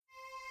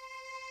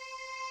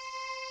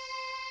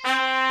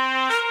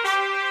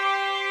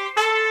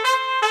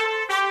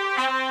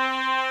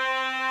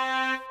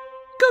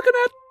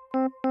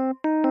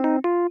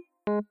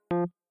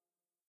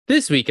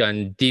This week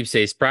on Deep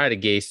Space Pride, a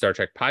gay Star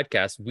Trek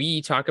podcast,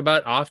 we talk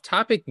about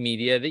off-topic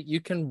media that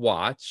you can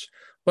watch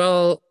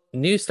while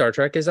new Star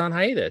Trek is on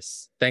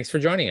hiatus. Thanks for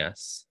joining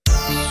us.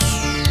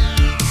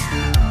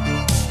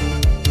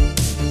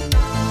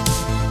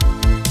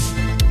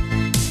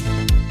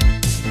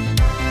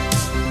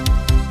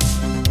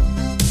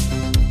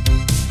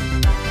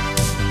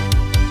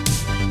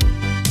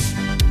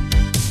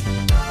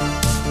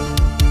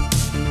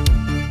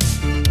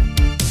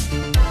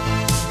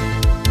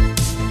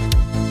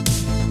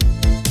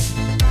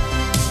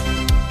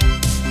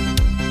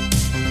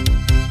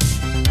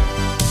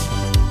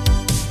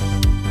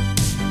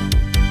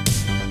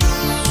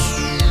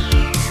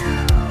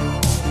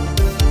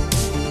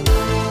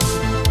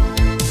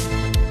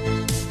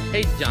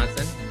 Hey,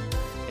 Johnson.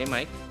 Hey,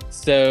 Mike.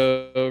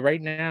 So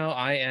right now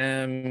I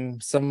am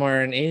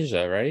somewhere in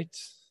Asia, right?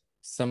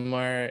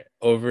 Somewhere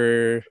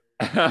over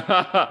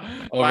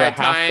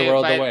half the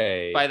world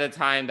away. By the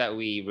time that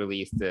we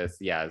release this,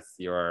 yes,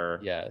 you're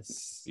no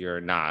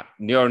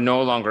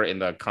longer in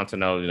the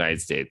continental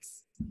United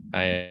States.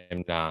 I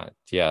am not.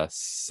 Yes.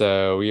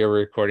 So we are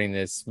recording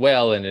this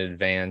well in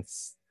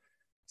advance,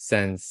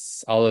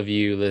 since all of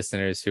you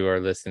listeners who are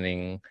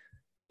listening,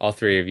 all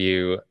three of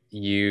you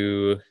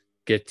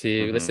get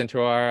to listen to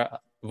our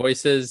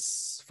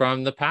voices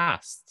from the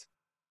past.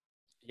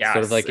 Yeah,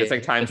 sort of like it's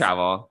like time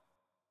travel.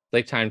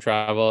 Like time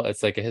travel.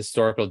 It's like a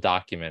historical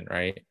document,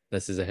 right?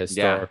 This is a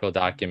historical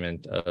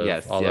document of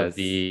of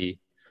the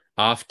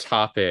off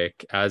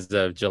topic as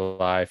of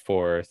July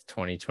 4th,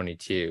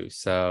 2022.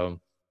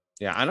 So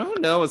yeah, I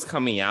don't know what's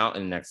coming out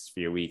in the next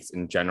few weeks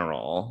in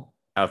general,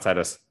 outside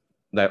of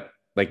that,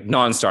 like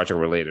non-Star Trek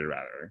related,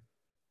 rather.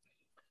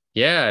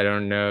 Yeah, I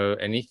don't know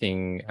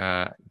anything.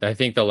 I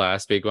think the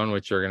last big one,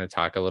 which we're going to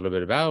talk a little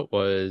bit about,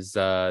 was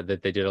that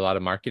they did a lot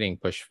of marketing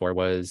push for,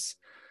 was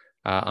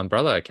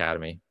Umbrella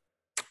Academy.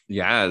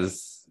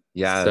 Yes.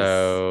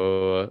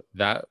 So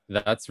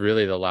that's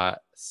really the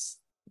last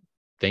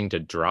thing to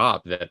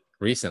drop that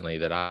recently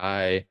that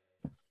I.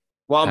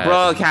 Well,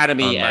 Umbrella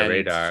Academy on my and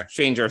radar.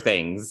 Stranger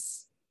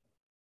Things,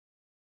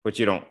 which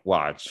you don't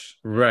watch,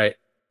 right?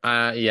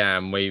 Yeah,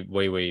 I'm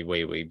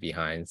way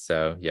behind.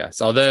 So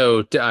yes,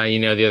 although the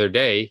other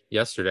day,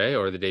 yesterday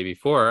or the day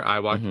before,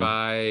 I walked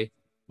by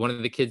one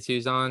of the kids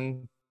who's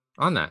on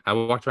that. I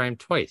walked by him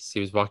twice. He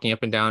was walking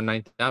up and down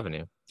 9th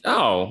Avenue.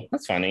 Oh,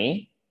 that's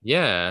funny.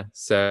 Yeah,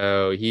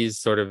 so he's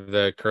sort of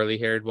the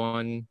curly-haired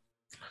one.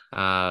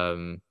 I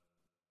don't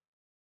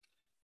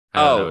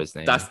know his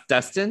name.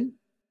 Destin?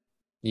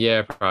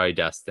 Yeah, probably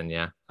Destin.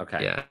 Yeah.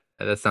 Okay. Yeah,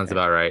 that sounds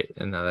about right.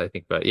 And now that I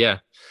think about it, yeah.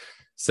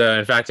 So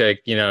in fact, a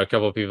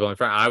couple of people in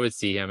front, I would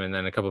see him, and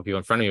then a couple of people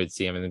in front of me would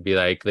see him, and be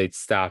like, they'd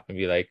stop and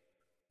be like,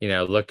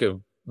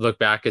 look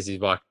back as he's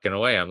walking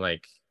away. I'm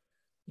like,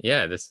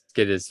 yeah, this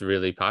kid is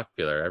really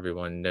popular.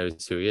 Everyone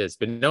knows who he is,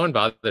 but no one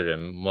bothered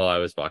him while I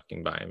was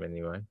walking by him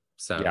anyway.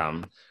 So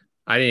yeah,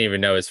 I didn't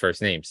even know his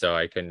first name, so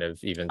I couldn't have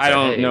even. I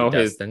don't know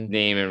Dustin. His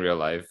name in real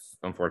life,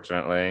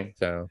 unfortunately.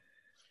 So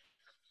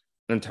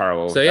I'm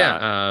terrible. So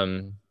yeah,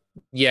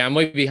 yeah, I'm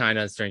way behind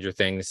on Stranger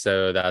Things,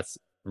 so that's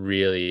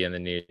really in the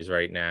news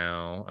right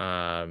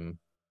now.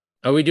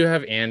 We do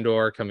have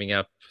Andor coming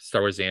up,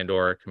 Star Wars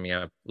Andor coming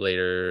up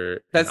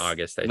later in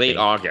August. I think.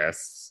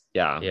 August.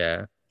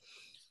 Yeah.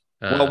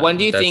 Well, when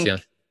do you think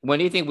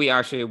we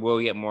actually will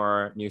get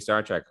more new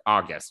Star Trek?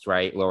 August,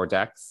 right? Lower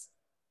Decks.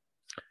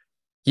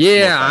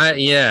 Yeah,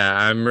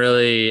 I'm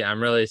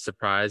really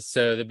surprised.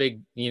 So the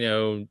big,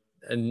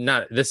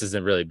 this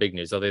isn't really big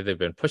news, although they've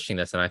been pushing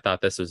this, and I thought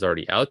this was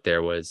already out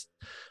there. Was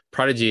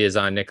Prodigy is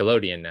on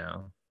Nickelodeon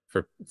now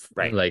for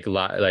like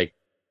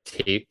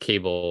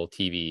cable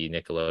TV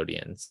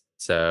Nickelodeons.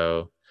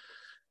 So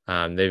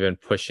they've been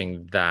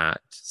pushing that.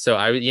 So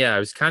I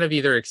was kind of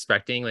either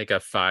expecting like a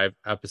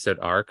 5-episode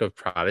arc of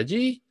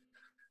Prodigy,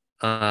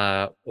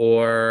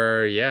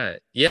 or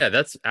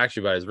that's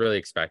actually what I was really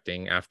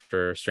expecting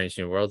after Strange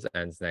New Worlds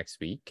ends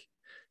next week,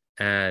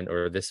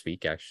 or this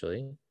week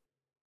actually.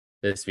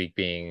 This week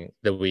being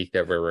the week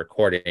that we're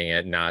recording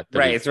it, not the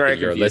week that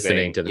you're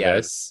listening to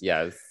this.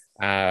 Yes.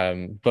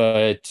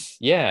 But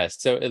yeah,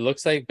 so it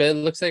looks like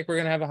we're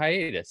gonna have a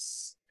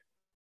hiatus.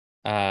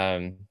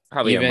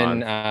 Probably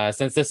even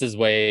since this is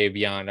way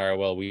beyond our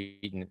Will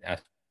Wheaton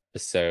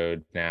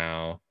episode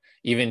now,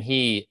 even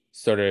he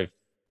sort of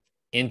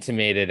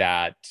intimated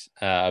at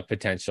a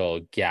potential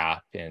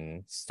gap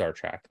in Star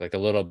Trek, like a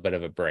little bit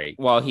of a break.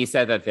 Well, he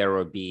said that there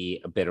would be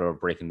a bit of a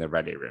break in the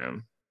Ready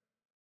Room.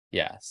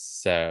 Yes.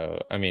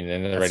 So, I mean,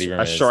 in the Ready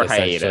Room, a short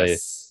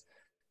hiatus.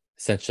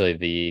 Essentially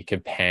the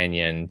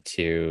companion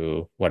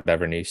to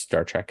whatever new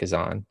Star Trek is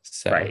on.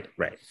 So,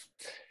 right.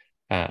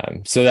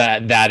 So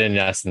that in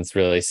essence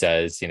really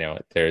says,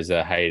 there's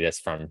a hiatus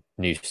from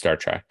new Star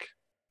Trek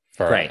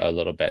for a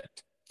little bit.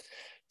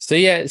 So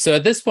yeah, so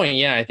at this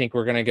point, I think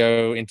we're gonna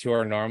go into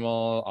our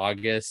normal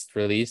August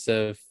release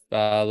of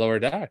Lower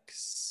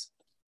Decks.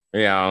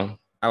 Yeah.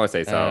 I would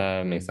say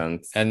so. Makes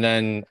sense. And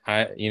then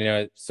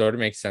it sort of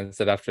makes sense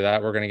that after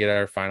that we're gonna get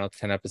our final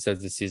 10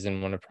 episodes of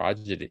season 1 of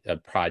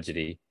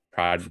Prodigy.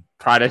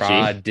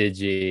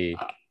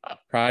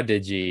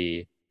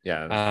 Prodigy.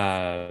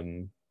 Yeah.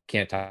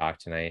 Can't talk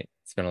tonight.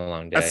 It's been a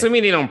long day.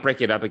 Assuming they don't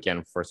break it up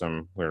again for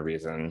some weird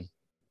reason.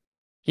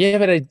 Yeah,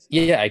 but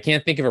I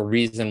can't think of a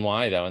reason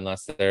why though,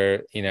 unless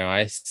they're,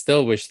 I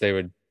still wish they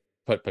would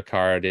put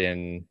Picard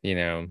in,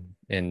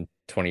 in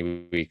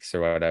 20 weeks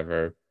or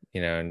whatever,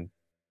 and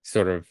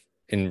sort of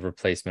in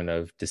replacement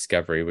of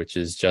Discovery, which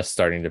is just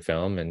starting to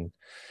film, and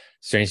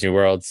Strange New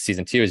Worlds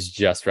season 2 is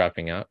just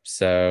wrapping up.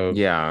 So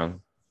yeah.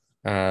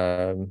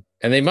 And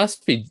they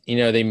must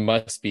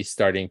be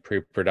starting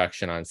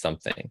pre-production on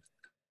something.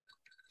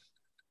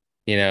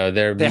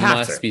 There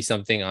must be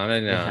something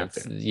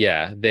unannounced.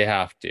 Yeah, they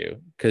have to.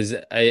 Because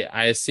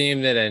I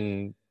assume that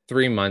in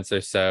 3 months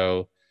or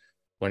so,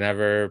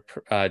 whenever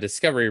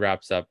Discovery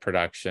wraps up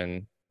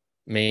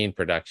main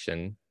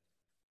production,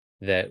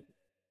 that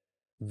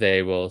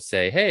they will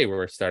say, hey,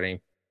 we're starting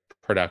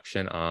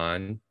production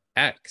on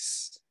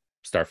X,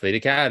 Starfleet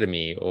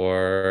Academy,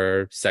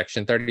 or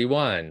Section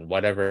 31,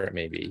 whatever it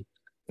may be.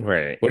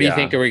 Right. What do you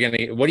think we're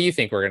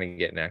gonna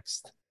get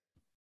next?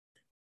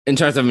 In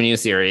terms of a new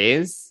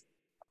series?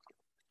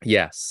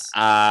 Yes.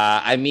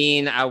 I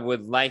mean, I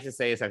would like to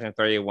say Section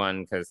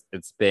 31 because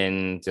it's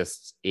been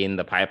just in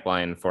the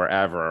pipeline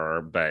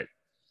forever, but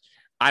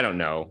I don't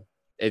know.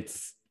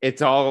 It's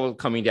all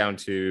coming down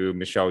to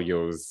Michelle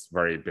Yeoh's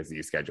very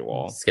busy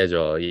schedule.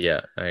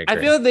 Yeah, I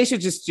feel they should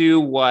just do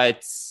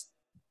what,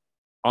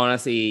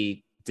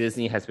 honestly,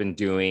 Disney has been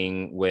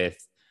doing with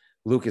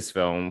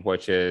Lucasfilm,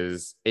 which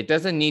is it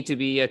doesn't need to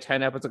be a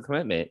 10-episode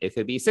commitment. It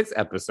could be 6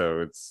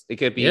 episodes. It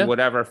could be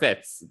whatever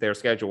fits their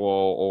schedule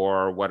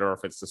or whatever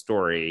fits the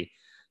story.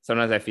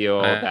 Sometimes I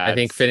feel that I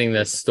think fitting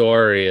the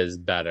story is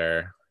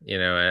better.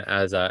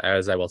 As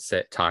I will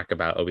talk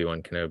about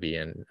Obi-Wan Kenobi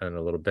in a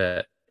little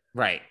bit.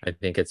 Right. I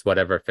think it's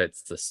whatever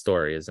fits the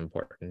story is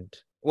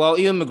important. Well,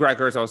 Ewan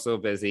McGregor is also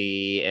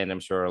busy, and I'm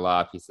sure a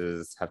lot of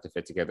pieces have to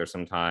fit together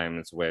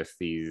sometimes with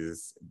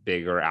these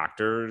bigger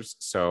actors.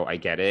 So I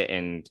get it.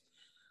 And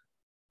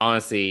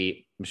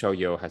honestly, Michelle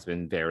Yeoh has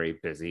been very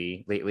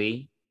busy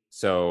lately.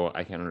 So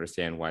I can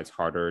understand why it's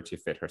harder to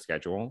fit her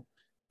schedule.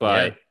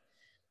 But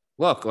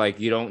look,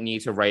 you don't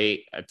need to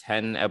write a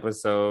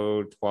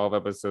 10-episode,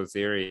 12-episode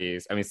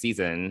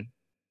season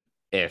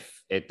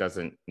if it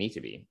doesn't need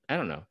to be. I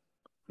don't know.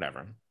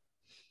 Whatever.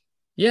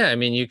 Yeah, I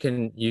mean, you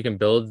can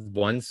build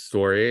one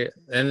story,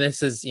 and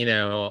this is,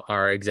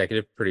 our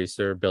executive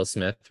producer Bill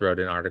Smith wrote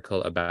an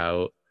article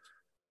about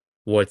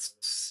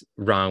what's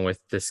wrong with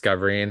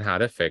Discovery and how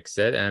to fix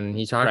it, and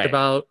he talked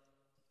about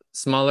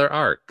smaller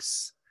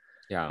arcs.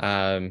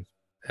 Yeah.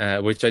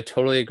 Which I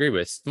totally agree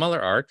with.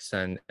 Smaller arcs,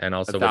 and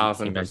also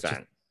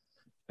 1,000%.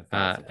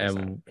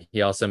 And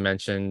he also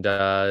mentioned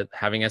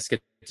having us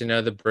get to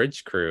know the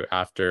bridge crew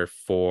after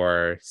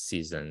 4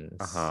 seasons.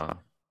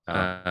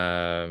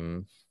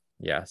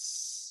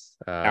 Yes.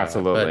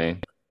 Absolutely.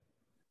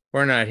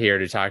 We're not here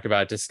to talk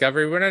about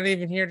Discovery. We're not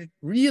even here to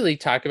really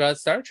talk about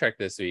Star Trek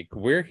this week.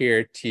 We're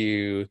here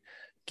to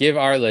give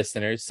our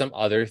listeners some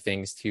other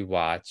things to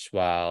watch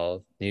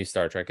while new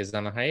Star Trek is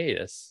on a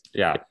hiatus.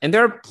 Yeah. And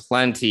there are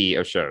plenty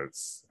of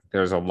shows.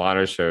 There's a lot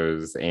of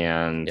shows,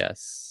 and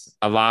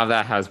a lot of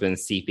that has been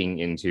seeping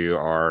into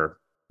our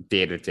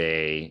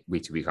day-to-day,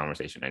 week-to-week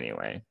conversation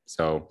anyway.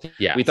 So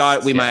we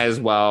thought we might as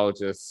well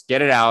just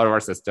get it out of our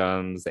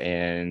systems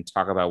and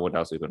talk about what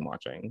else we've been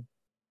watching.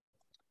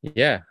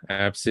 Yeah,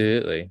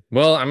 absolutely.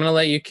 Well, I'm gonna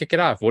let you kick it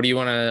off. What do you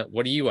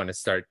want to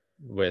start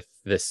with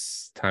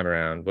this time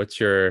around? What's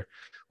your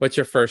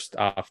first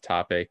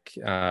off-topic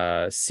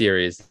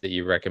series that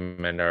you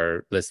recommend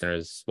our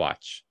listeners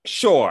watch?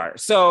 Sure.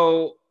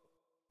 So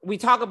we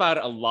talk about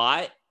it a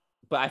lot,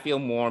 but I feel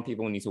more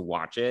people need to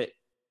watch it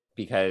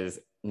because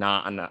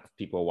not enough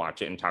people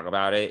watch it and talk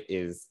about it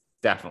is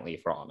definitely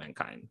For All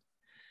Mankind.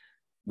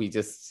 We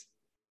just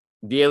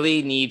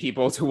really need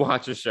people to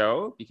watch the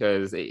show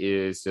because it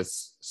is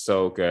just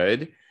so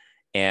good.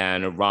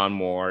 And Ron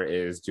Moore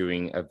is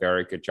doing a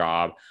very good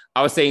job.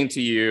 I was saying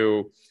to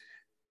you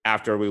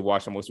after we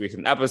watched the most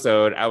recent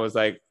episode, I was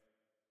like,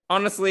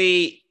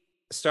 honestly,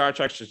 Star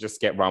Trek should just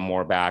get Ron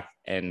Moore back,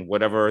 and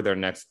whatever their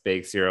next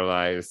big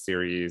serialized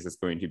series is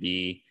going to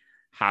be,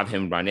 have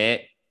him run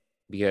it,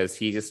 because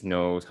he just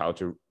knows how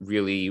to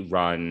really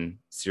run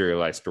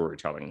serialized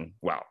storytelling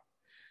well.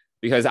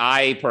 Because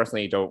I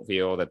personally don't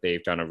feel that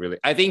they've done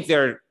I think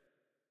their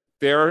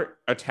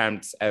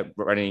attempts at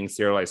running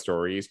serialized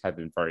stories have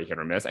been very hit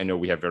or miss. I know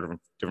we have very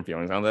different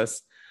feelings on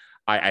this.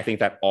 I think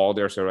that all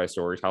their serialized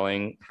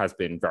storytelling has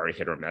been very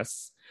hit or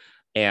miss.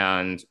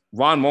 And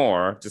Ron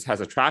Moore just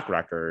has a track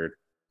record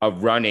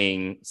of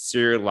running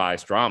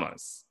serialized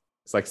dramas.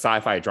 It's like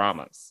sci-fi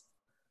dramas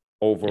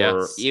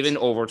even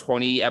over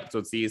 20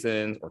 episode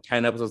seasons or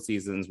 10 episode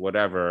seasons,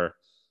 whatever.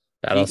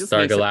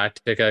 Battlestar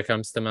Galactica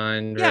comes to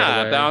mind.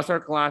 Yeah,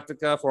 Battlestar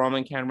Galactica, For All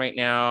Mankind right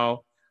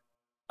now.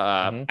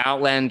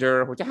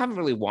 Outlander, which I haven't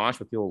really watched,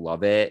 but people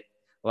love it.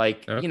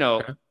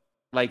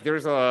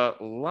 There's a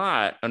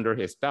lot under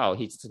his belt.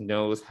 He just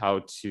knows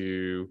how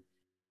to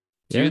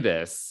do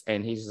this,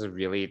 and he's just a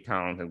really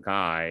talented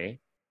guy.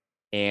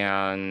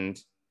 And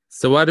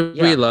So why do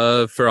we Yeah.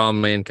 love For All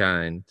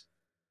Mankind?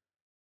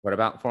 What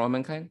about For All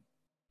Mankind?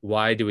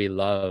 Why do we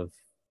love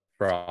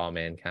For All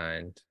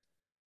Mankind?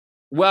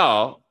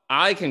 Well,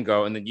 I can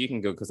go and then you can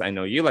go because I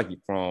know you like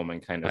For All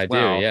Mankind as I do,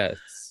 well. yes.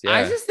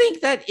 I Yeah. just think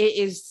that it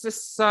is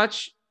just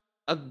such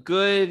a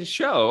good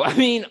show. I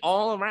mean,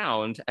 all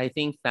around, I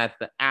think that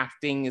the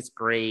acting is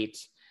great.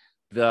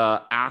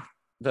 The act,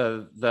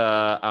 the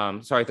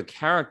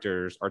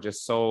characters are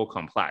just so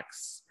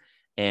complex,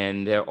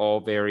 and they're all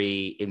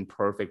very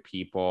imperfect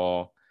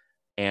people.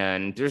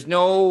 And there's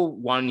no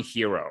one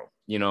hero,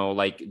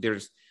 like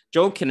there's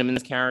Joel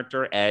Kinnaman's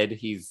character Ed.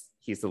 He's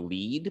the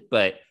lead,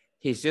 but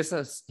he's just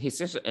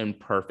an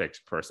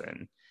imperfect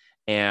person,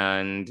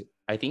 and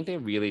I think they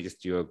really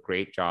just do a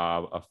great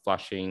job of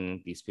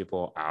flushing these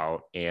people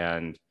out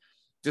and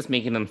just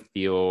making them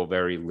feel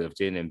very lived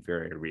in and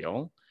very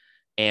real.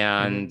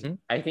 And Mm-hmm.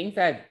 I think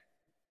that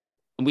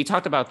we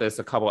talked about this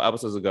a couple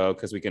episodes ago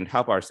because we can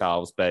help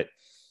ourselves, but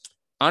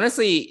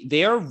honestly,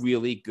 they are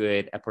really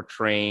good at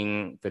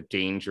portraying the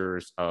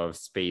dangers of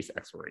space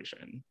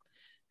exploration,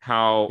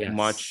 how Yes.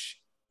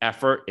 much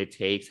effort it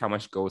takes, how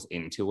much goes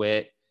into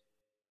it,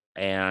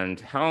 and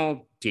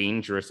how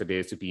dangerous it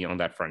is to be on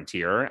that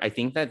frontier. I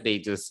think that they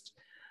just,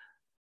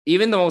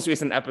 even the most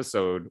recent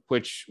episode,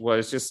 which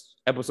was just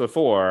episode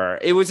 4,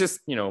 it was just,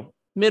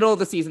 middle of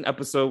the season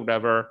episode,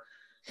 whatever.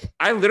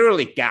 I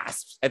literally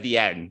gasped at the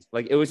end.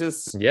 Like it was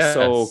just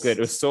so good. It Yes.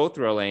 was so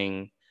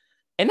thrilling.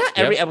 And not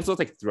every Yep. episode's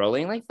like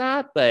thrilling like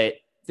that, but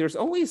there's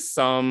always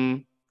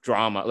some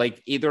drama.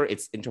 Like either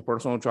it's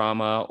interpersonal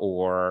drama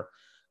or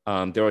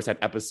there was that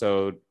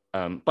episode.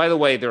 By the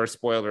way, there are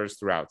spoilers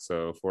throughout.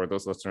 So for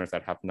those listeners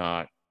that have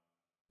not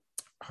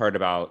heard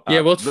about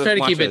Yeah, we'll try to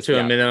watch keep it this, to a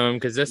yeah, minimum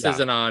because this is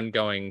yeah, an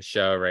ongoing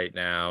show right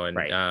now, and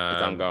right. It's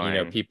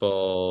ongoing.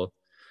 people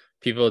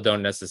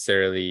don't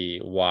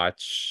necessarily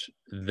watch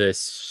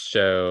this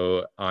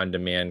show on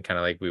demand, kind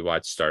of like we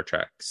watch Star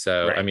Trek.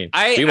 So, I Right. mean,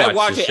 I, we I watch the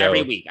watch it every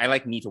show. week. I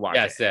like need to watch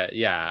it. Yes,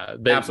 yeah.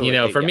 But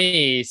Absolutely. for Yeah.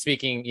 me,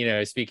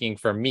 speaking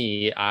for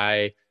me,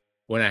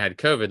 when I had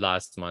COVID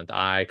last month,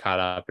 I caught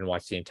up and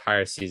watched the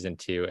entire season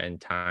 2 and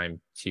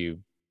time to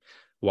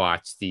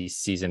watch the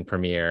season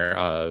premiere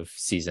of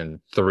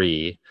season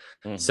 3.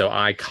 Mhm. So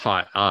I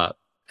caught up,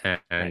 Right.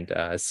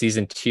 and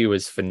season 2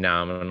 was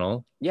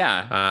phenomenal.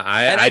 Yeah. And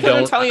I I kept on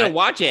don't telling you to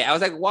watch it. I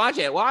was like, watch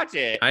it, watch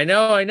it. I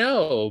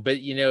know, but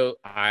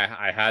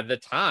I had the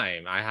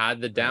time. I had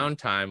the Mhm.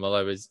 downtime while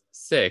I was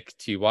sick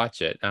to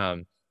watch it.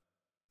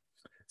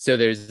 So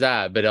there's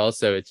that, but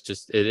also it's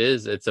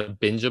a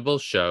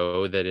bingeable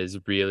show that is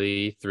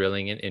really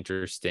thrilling and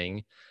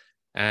interesting,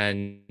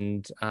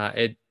 and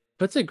it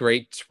puts a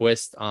great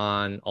twist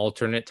on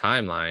alternate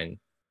timeline,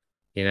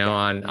 Yeah.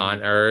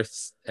 on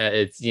Earth.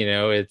 And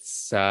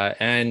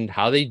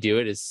how they do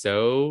it is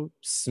so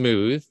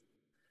smooth.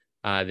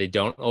 They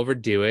don't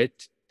overdo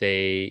it.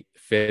 They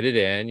fit it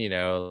in,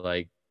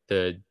 like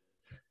the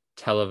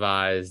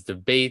televised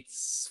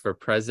debates for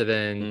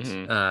president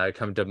Mm-hmm.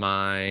 come to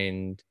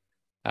mind.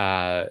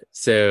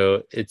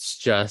 So it's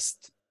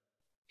just,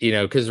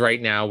 because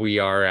right now we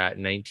are at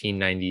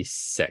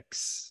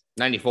 1996.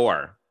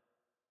 94.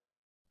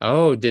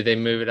 Oh, did they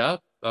move it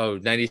up? Oh,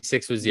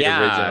 96 was the Yeah.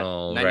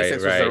 original. Right,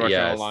 96 was the original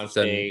yes. launch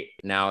So date.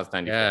 Now it's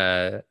 94.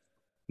 yeah,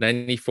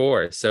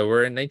 94. So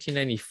we're in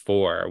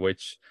 1994,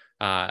 which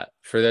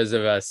for those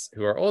of us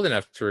who are old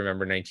enough to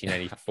remember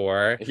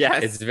 1994, it's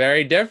Yes.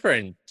 very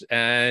different.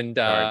 And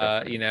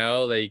Very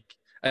different. like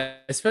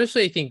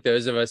especially I think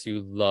those of us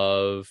who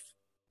love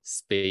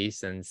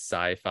space and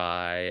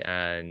sci-fi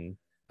and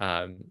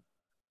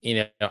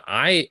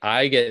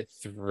I get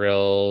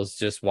thrills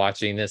just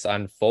watching this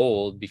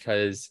unfold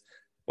because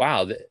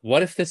wow,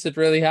 what if this had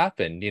really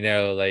happened?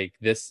 Like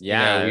this, we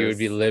would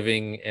be Yes.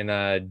 living in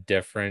a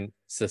different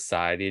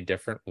society, a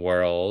different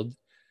world.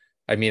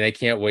 I mean, I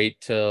can't wait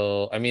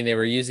till, I mean, they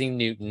were using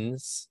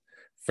Newtons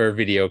for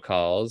video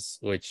calls,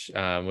 which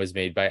was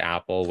made by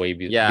Apple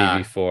Yeah.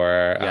 Yes,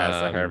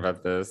 I heard um,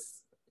 about this.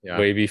 Yeah.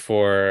 way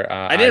before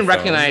I didn't iPhone.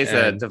 recognize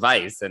the And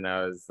device, and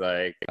I was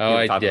like, oh, people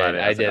I talked about did.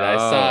 it. I I was like, did. I oh,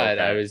 saw it.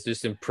 I okay. was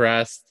just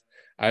impressed.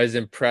 I was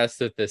impressed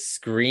with the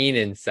screen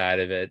inside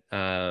of it.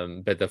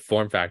 But the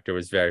form factor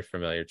was very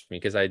familiar to me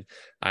because I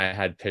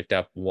had picked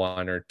up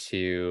one or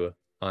two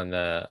on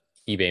the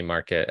eBay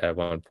market at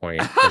one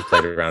point and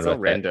played around So with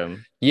it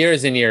random.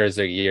 years and years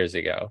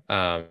ago.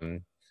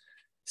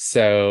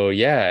 So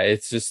yeah,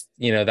 it's just,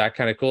 that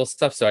kind of cool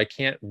stuff. So I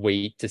can't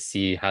wait to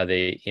see how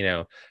they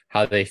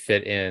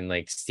fit in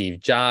like Steve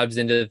Jobs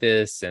into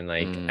this and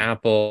like Mm,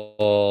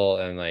 Apple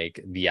and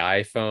like the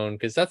iPhone,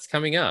 because that's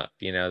coming up,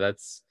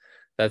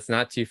 that's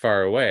not too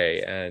far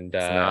away. And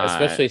it's not.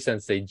 especially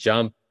since they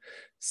jump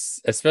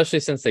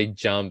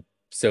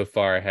so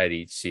far ahead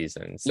each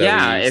season. So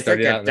Yeah, we it's like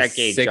started a out in the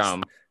decade sixth.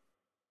 jump.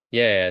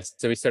 Yeah,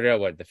 so we started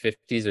out the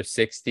 50s or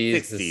 60s, the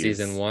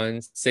season 60s. 1,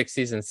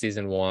 60s in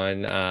season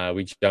 1.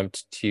 We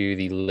jumped to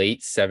the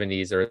late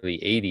 70s, early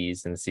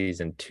 80s in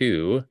season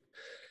 2,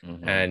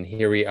 Hmm. and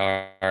here we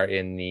are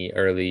in the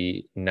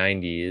early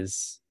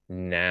 90s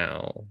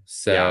now. Yeah.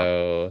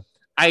 So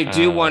I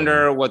do Um,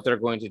 wonder what they're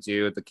going to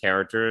do with the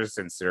characters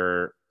since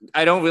they're.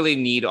 I don't really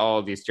need all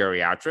of these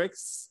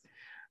geriatrics.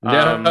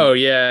 no,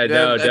 yeah,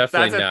 no, That's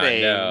definitely a not.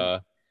 thing No.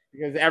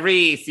 because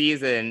every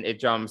season it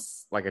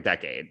jumps like a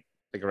decade,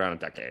 like around a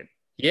decade.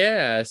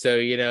 Yeah, so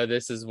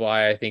this is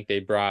why I think they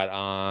brought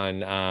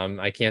on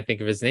I can't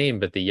think of his name,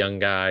 but the young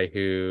guy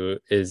who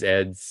is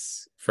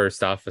Ed's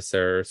first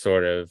officer,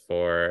 sort of,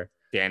 or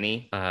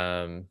Danny,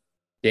 um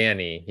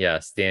Danny,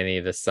 yes, Danny,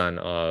 the son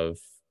of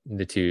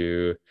the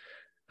two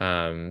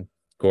um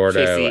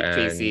Gordo Tracy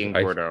and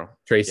and Gordo.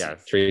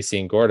 Yes, Tracy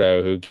and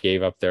Gordo, who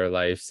gave up their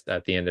lives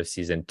at the end of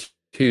season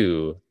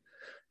two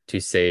to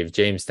save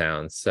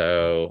Jamestown.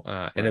 So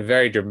in a right.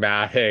 very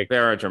dramatic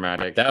Very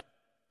dramatic.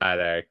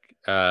 dramatic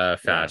Yeah.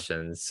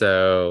 fashion.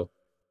 So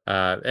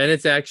and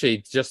it's actually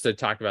just to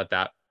talk about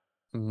that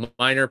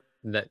minor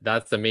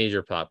that's the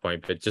major plot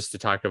point, but just to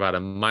talk about a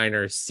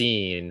minor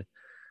scene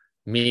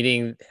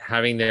meeting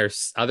having their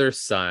other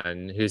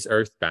son who's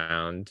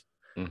earthbound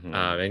Mm-hmm.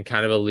 and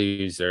kind of a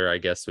loser, I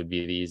guess would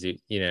be the easy,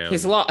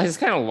 He's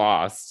kind of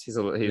lost. He's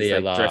the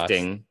like loss.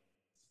 drifting.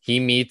 He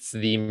meets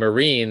the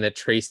Marine that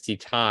Tracy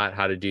taught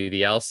how to do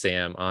the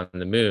LSAM on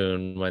the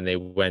moon when they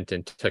went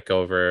and took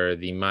over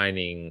the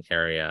mining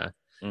area.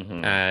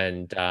 Mm-hmm.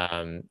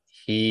 And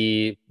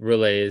he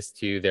relays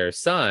to their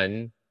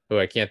son, who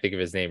I can't think of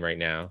his name right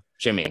now,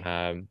 Jimmy.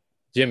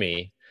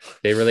 Jimmy.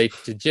 They relate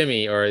to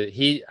Jimmy, or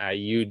he.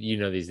 You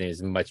know these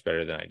names much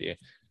better than I do.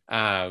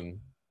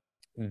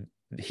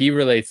 He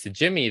relates to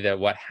Jimmy that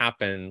what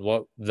happened,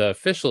 what the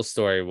official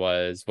story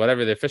was,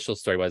 whatever the official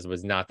story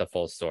was not the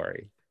full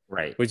story,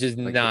 Right. which is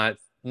Like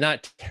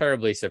not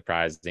terribly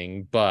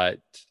surprising, but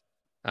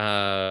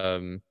yeah,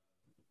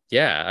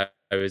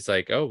 I was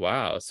like, oh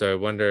wow. So I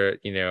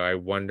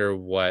wonder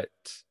what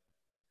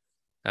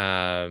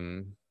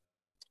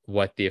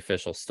the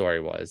official story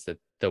was that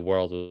the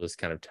world was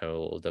kind of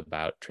told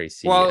about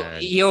Tracy well,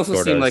 and he also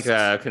seemed like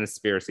Gordo's. a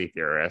conspiracy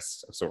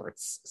theorist of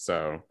sorts.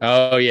 So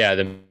Oh yeah,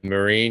 the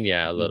Marine,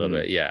 yeah, a little mm-hmm.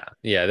 bit, yeah,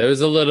 yeah. There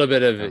was a little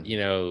bit of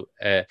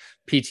Yeah.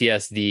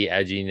 PTSD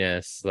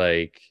edginess,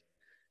 like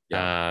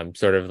Yeah.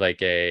 sort of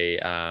like a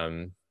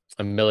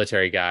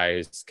military guy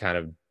who's kind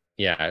of,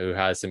 yeah, who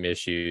has some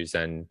issues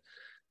and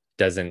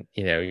doesn't,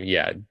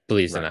 yeah,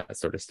 believes in Right. that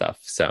sort of stuff.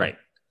 So Right.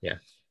 yeah.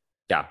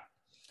 Yeah.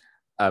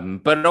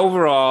 But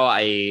overall,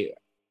 I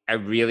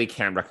really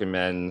can't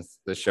recommend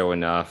the show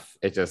enough.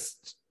 It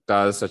just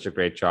does such a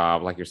great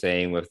job, like you're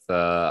saying, with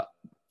the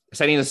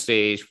setting the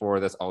stage for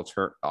this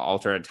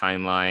alternate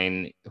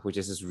timeline, which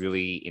is just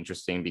really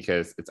interesting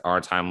because it's our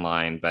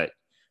timeline, but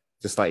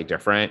just slightly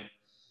different.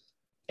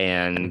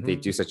 And they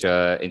do Mhm. such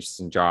a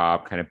interesting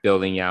job kind of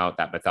building out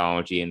that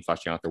mythology and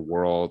fleshing out the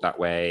world that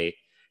way,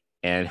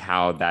 and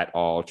how that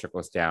all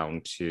trickles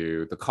down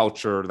to the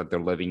culture that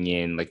they're living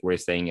in. Like we're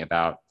saying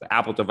about the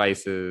Apple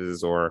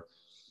devices, or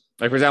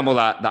like for example,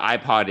 that the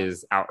iPod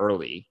is out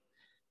early.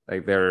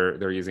 Like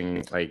they're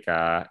using like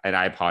an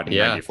iPod in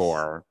Yeah.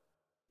 '94.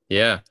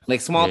 Yeah.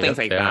 Like small things Yep,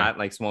 like they are. that,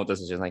 like small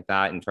decisions like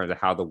that, in terms of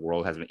how the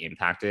world has been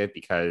impacted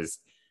because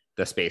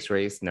the space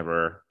race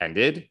never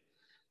ended,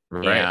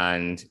 Right.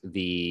 and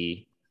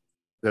the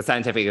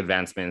scientific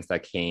advancements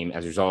that came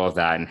as a result of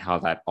that, and how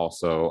that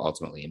also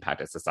ultimately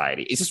impacted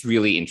society. It's just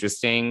really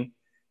interesting,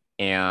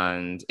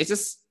 and it's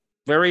just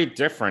very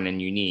different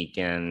and unique,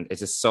 and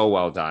it's just so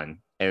well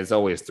done, and it's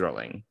always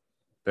thrilling.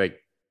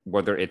 Like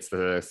whether it's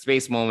the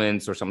space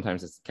moments or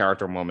sometimes it's the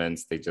character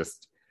moments, they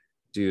just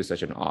do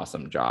such an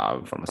awesome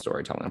job from a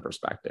storytelling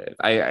perspective.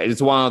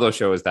 It's one of those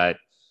shows that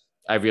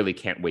I really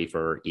can't wait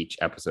for each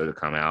episode to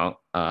come out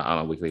on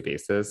a weekly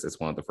basis. It's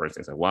one of the first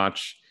things I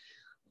watch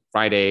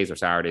Fridays or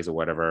Saturdays or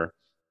whatever.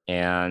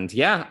 And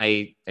yeah,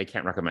 I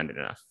can't recommend it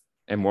enough.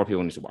 And more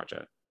people need to watch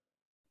it.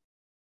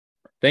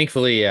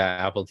 Thankfully,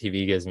 Apple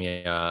TV gives me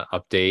a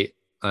update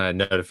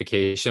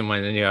notification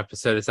when a new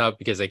episode is out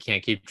because I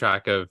can't keep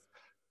track of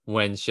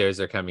when shows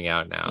are coming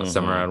out now.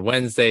 Some are Mm-hmm. on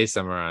Wednesday,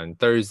 some are on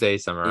Thursday,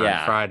 some are on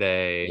Yeah,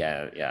 Friday.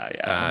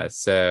 yeah.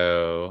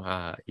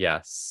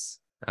 Yes.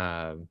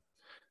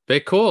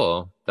 But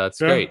cool.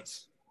 That's Yeah. great.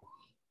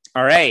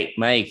 All right,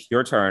 Mike,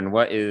 your turn.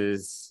 What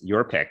is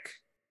your pick?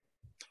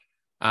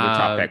 Your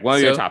top pick. One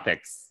of your So top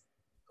picks.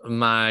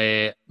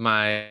 my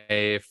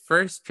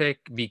first pick,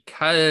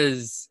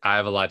 because I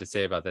have a lot to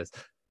say about this,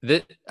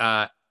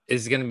 that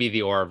is going to be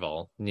the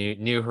Orville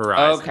New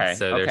Horizons. Okay,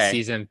 So there's okay.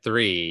 season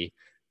 3.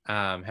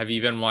 Have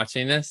you been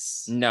watching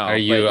this? Are No,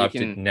 you but you up to?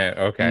 can No.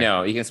 Okay.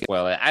 no, you can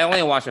spoil it. I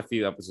only watched a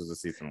few episodes of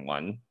season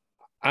one.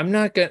 I'm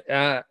not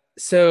gonna.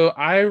 So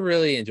I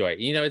really enjoy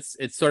it.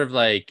 It's sort of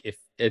like if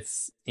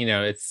it's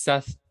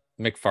Seth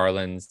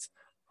MacFarlane's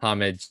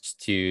homage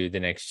to the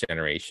next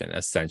generation,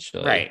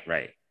 essentially. Right,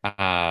 right.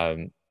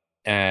 Um,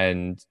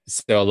 and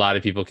so a lot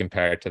of people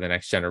compare it to the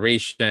next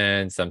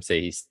generation. Some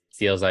say he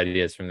steals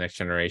ideas from the next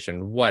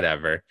generation,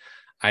 whatever.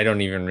 I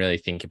don't even really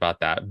think about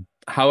that.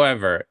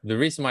 However, the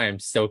reason why I'm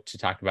stoked to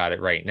talk about it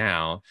right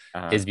now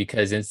Uh-huh. is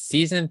because in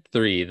season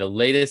 3, the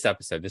latest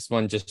episode, this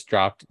one just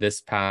dropped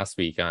this past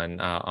week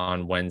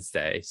on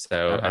Wednesday,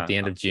 so at Uh-huh. the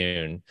end of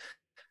June.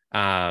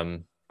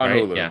 On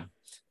Right? Yeah. Hulu.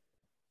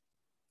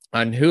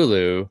 on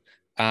Hulu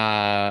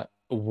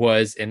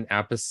was an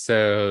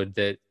episode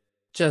that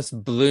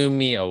just blew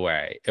me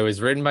away. It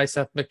was written by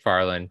Seth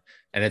MacFarlane,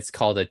 and it's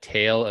called A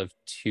Tale of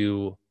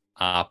Two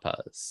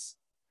Appas.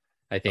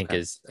 I think Okay.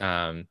 is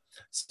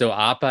so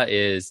Appa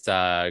is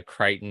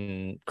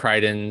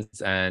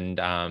Crichton's and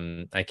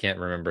I can't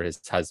remember his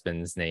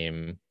husband's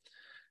name,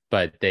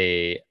 but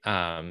they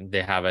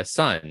have a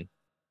son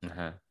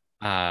Uh-huh.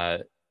 uh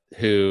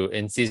who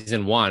in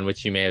season one,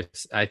 which you may have,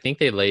 I think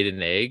they laid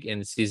an egg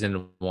in season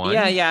Yeah, one.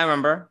 yeah, I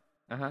remember.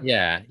 Uh-huh.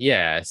 Yeah,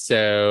 yeah.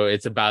 So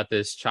it's about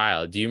this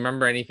child. Do you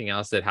remember anything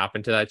else that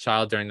happened to that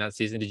child during that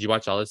season? Did you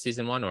watch all of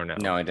season one or no?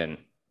 No, I didn't.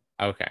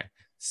 Okay.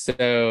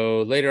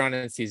 So later on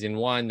in season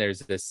one, there's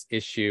this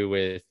issue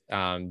with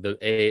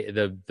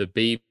the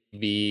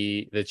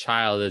baby, the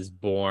child is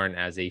born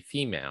as a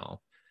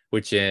female,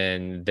 which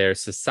in their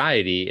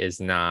society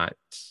is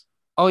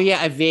Oh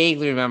yeah, I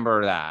vaguely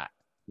remember that.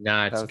 That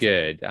not was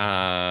good.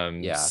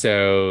 yeah.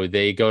 So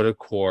they go to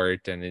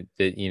court, and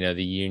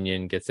the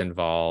union gets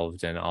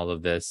involved and all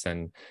of this,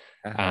 and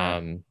Uh-huh.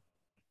 um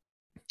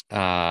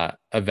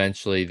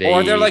eventually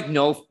Or are there they like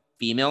no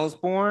females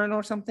born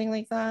or something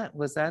like that?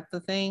 Was that the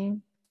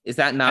thing? Is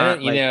that I don't,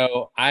 not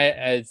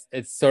like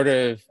it's sort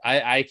of,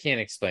 I can't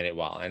explain it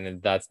well,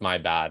 and that's my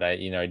bad. I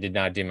did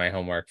not do my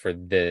homework for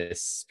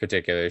this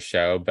particular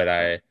show,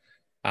 but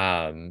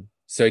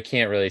so I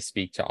can't really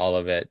speak to all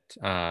of it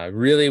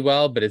really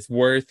well, but it's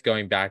worth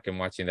going back and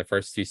watching the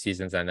first two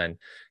seasons and then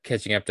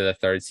catching up to the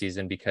third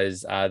season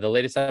because the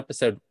latest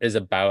episode is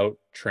about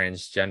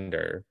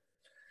transgender.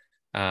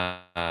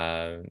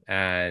 And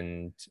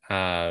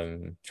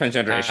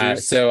transgender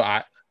issues? so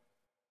I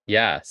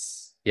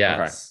yes, Okay.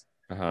 yes.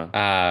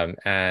 Uh-huh.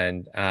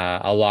 And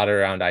a lot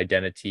around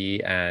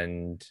identity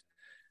and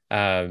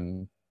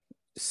um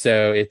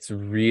so it's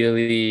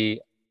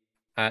really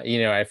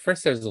at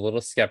first I was a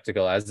little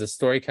skeptical as the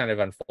story kind of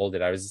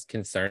unfolded. I was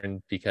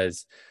concerned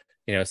because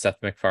Seth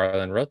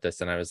MacFarlane wrote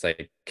this and I was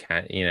like,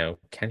 can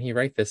he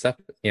write this up,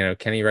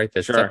 can he write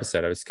this Sure.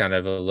 episode? I was kind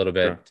of a little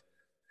bit, Sure.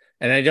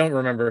 and I don't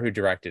remember who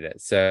directed it.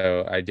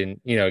 So I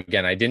didn't,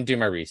 again, I didn't do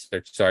my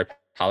research. So I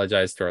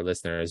apologize to our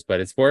listeners, but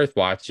it's worth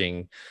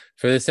watching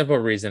for the simple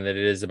reason that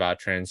it is about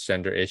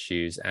transgender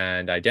issues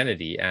and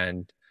identity.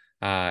 And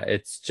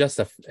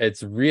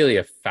it's really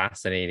a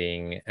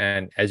fascinating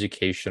and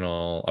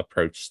educational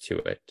approach to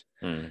it.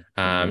 Mm-hmm.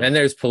 And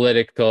there's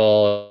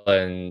political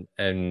and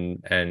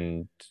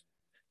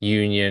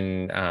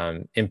union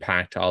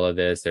impact to all of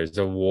this. There's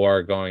a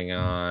war going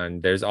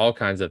on. There's all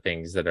kinds of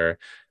things that are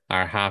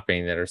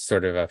happening that are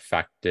sort of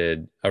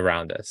affected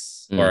around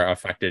us or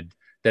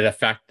that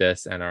affect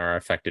this and are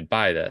affected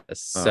by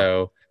this. Oh.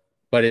 So,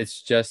 but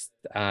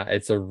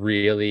it's a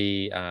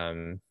really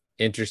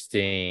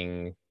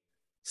interesting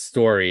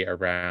story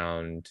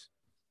around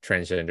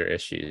transgender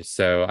issues.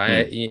 So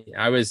Mm.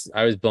 I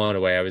was blown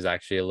away. I was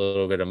actually a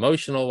little bit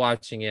emotional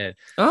watching it.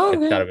 Oh,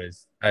 I thought okay.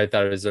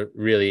 it was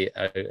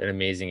an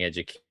amazing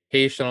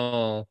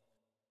educational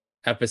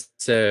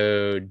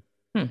episode.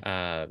 Hmm.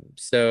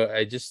 So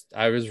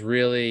I was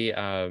really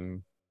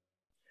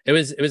it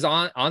was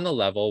on the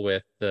level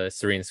with the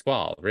Serene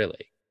Squall,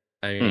 really.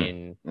 I Hmm.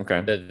 mean,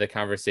 Okay. the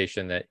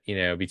conversation that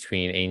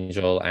between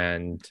Angel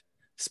and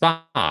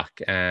Spock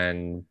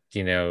and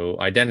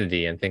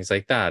identity and things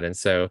like that. And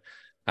so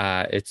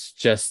it's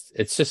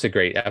just a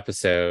great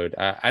episode.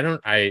 I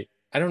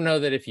don't know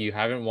that if you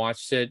haven't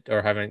watched it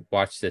or haven't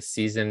watched this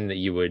season that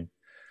you would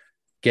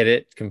get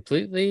it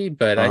completely,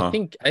 but Uh-huh.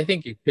 I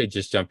think you could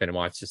just jump in and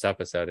watch this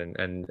episode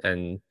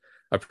and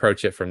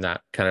approach it from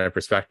that kind of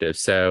perspective.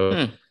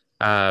 So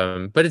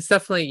Hmm. but it's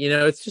definitely,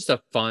 it's just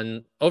a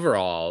fun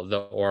overall. The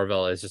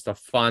Orville is just a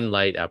fun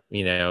light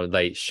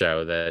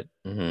show that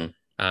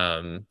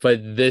Mm-hmm.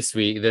 but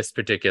this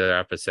particular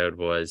episode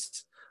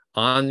was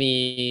on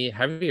the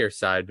heavier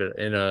side, but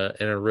in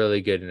a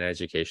really good and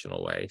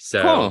educational way.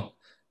 So Cool.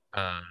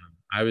 um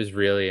I was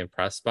really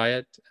impressed by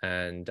it.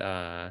 And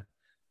I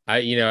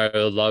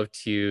would love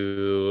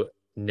to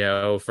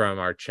know from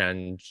our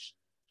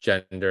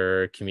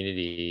gender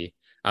community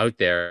out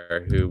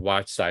there who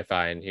watch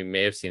sci-fi and who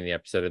may have seen the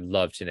episode. I'd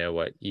love to know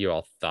what you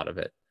all thought of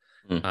it.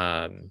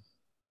 Hmm.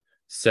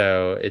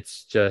 So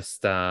it's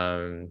just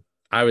I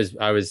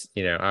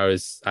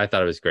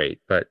thought it was great,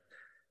 but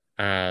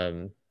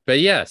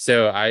yeah,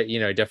 so I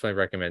definitely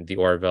recommend the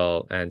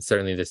Orville, and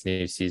certainly this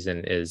new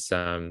season is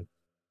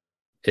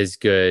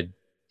good.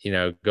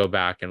 Go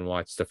back and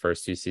watch the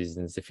first two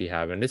seasons if you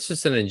haven't. It's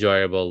just an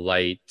enjoyable,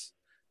 light,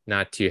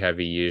 not too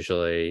heavy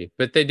usually,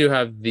 but they do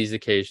have these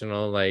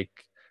occasional, like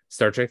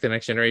Star Trek: The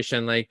Next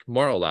Generation, like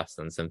moral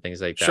lessons and things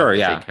like that Sure.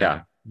 that they Yeah.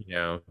 kind of,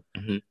 Yeah.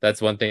 Hmm.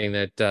 that's one thing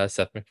that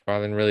Seth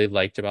MacFarlane really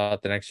liked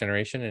about The Next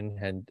Generation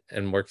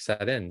and works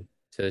that in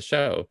to the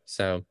show.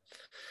 So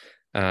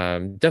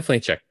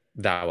definitely check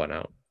that one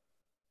out.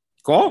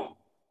 Cool.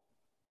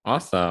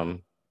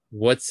 Awesome.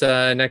 What's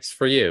next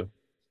for you?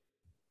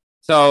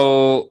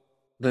 So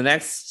the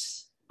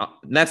next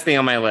thing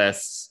on my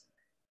list,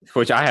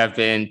 which I have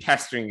been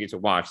pestering you to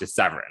watch, is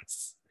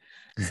Severance.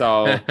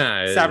 So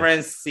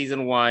Severance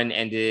season 1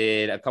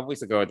 ended a couple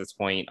weeks ago at this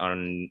point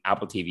on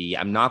Apple TV.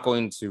 I'm not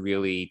going to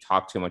really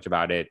talk too much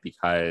about it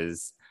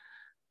because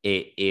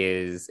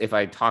if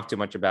I talk too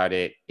much about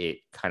it, it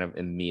kind of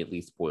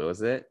immediately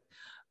spoils it.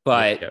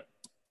 But yep.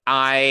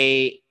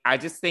 I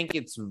just think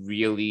it's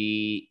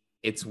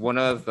one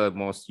of the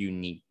most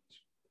unique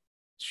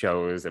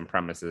shows and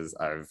premises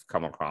I've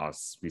come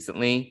across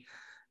recently.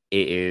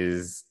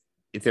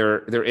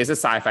 There is a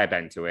sci-fi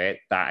bent to it,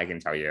 that I can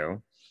tell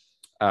you.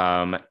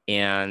 And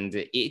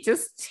it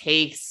just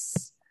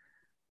takes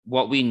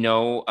what we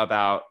know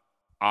about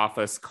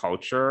office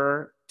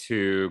culture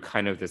to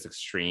kind of this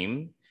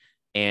extreme.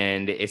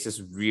 And it's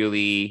just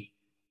really,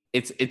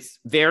 it's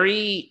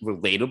very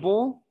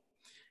relatable,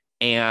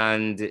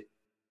 and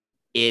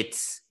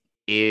it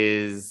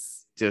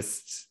is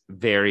just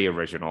very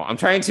original. I'm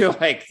trying to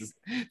like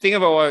think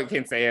about what I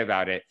can say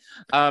about it.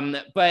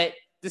 But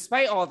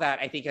despite all that,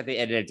 I think at the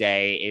end of the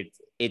day,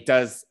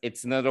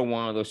 it's another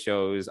one of those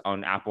shows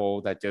on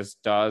Apple that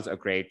just does a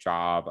great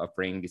job of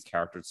bringing these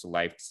characters to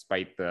life,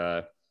 despite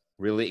the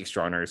really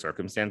extraordinary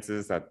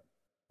circumstances that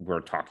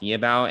we're talking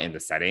about and the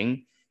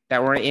setting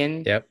that we're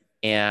in. Yep.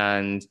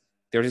 And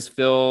they're just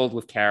filled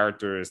with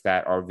characters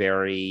that are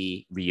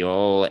very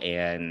real,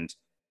 and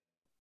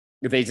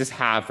they just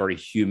have very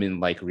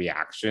human-like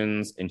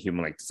reactions and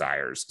human-like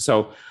desires.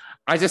 So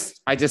I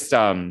just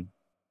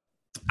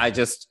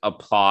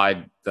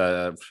applaud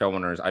the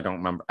showrunners.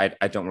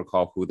 I don't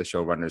recall who the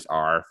showrunners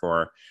are,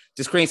 for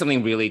just creating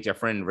something really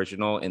different and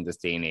original in this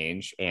day and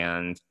age,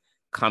 and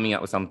coming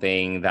up with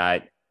something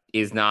that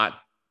is not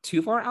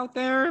too far out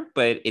there,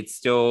 but it's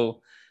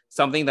still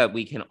something that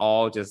we can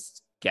all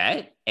just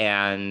get.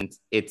 And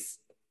it's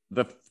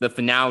the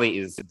finale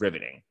is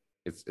riveting.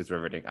 It's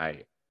riveting.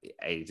 I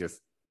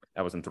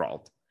was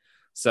enthralled.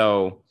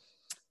 So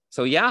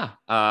yeah,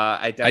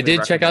 I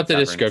did check out the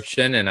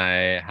description, and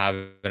I have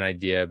an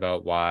idea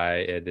about why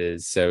it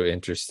is so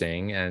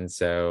interesting, and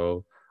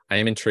so I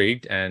am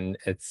intrigued, and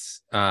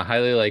it's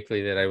highly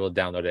likely that I will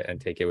download it and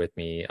take it with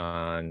me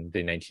on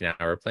the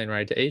 19-hour plane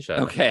ride to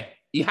Asia. Okay,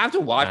 you have to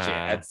watch it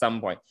at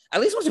some point. At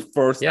least watch the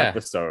first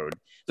episode.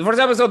 The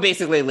first episode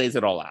basically lays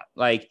it all out.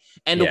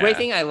 And the great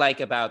thing I like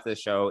about the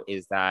show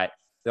is that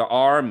there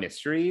are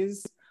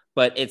mysteries,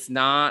 but it's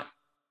not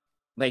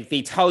like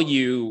they tell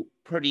you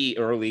pretty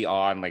early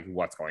on like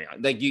what's going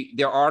on.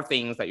 There are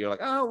things that you're like,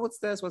 oh, what's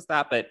this, what's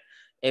that, but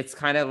it's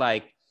kind of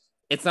like,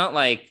 it's not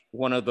like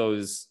one of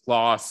those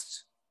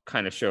Lost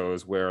kind of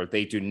shows where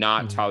they do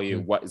not tell you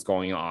what is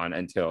going on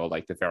until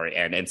like the very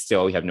end, and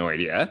still you have no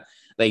idea.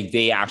 Like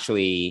they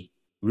actually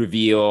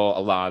reveal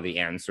a lot of the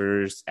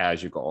answers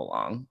as you go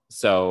along.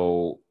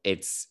 So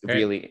it's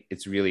really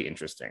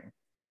interesting.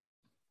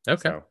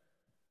 Okay. So.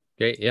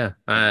 Great. Yeah.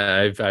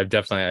 I've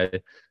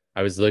definitely,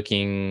 I was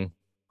looking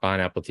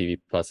on Apple TV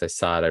Plus. I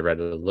saw it. I read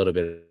a little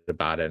bit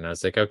about it, and I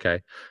was like,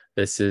 okay,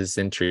 this is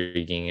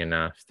intriguing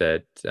enough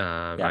that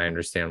I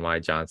understand why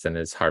Johnson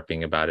is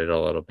harping about it a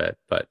little bit.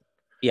 But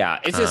yeah,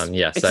 it's just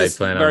I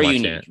plan on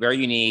watching it. Very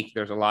unique.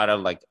 There's a lot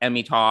of like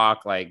Emmy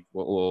talk. Like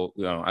we'll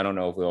I don't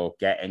know if we'll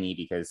get any,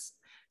 because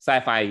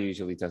sci-fi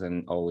usually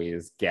doesn't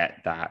always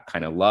get that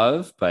kind of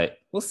love, but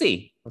we'll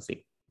see.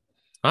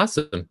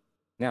 Awesome.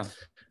 Yeah.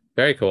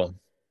 Very cool.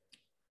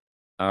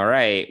 All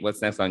right.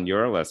 What's next on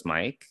your list,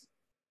 Mike?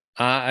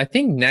 I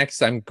think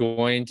next I'm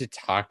going to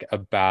talk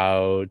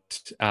about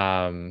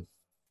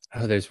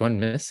there's one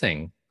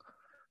missing.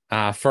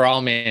 For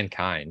All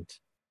Mankind.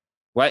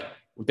 What?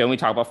 Didn't we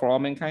talk about For All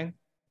Mankind?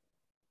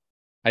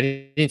 I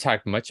didn't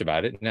talk much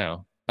about it.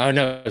 No. Oh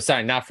no,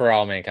 sorry, not For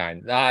All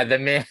Mankind. The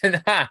man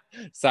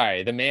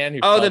sorry, the man who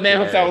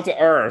who fell to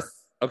Earth.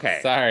 Okay.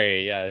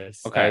 Sorry,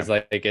 yes. Okay. I was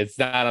like, it's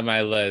not on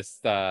my list.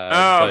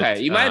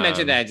 Okay. You might have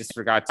mentioned that. I just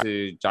forgot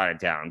to jot it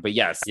down. But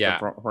yes,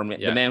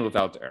 the man who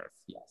fell to Earth.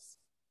 Yes.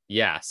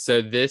 Yeah.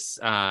 So this,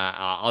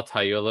 I'll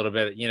tell you a little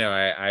bit.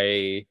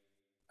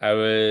 I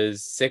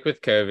was sick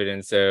with COVID,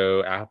 and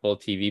so Apple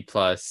TV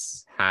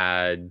Plus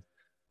had,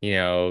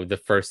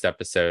 the first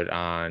episode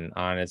on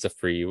as a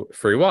free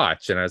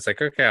watch, and I was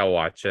like, okay, I'll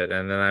watch it.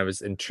 And then I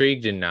was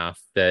intrigued enough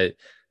that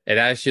it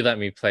actually let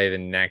me play the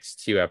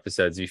next 2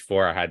 episodes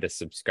before I had to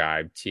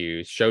subscribe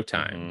to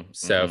Showtime.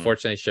 So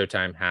fortunately,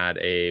 Showtime had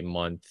a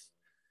month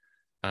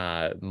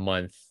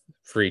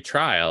free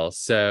trial.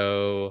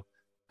 So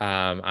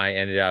I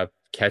ended up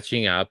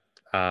catching up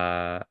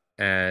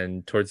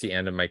and towards the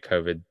end of my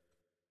COVID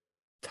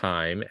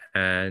time,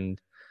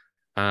 and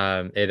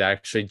it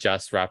actually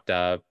just wrapped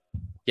up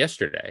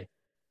yesterday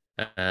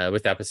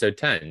with episode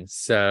 10.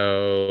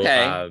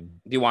 So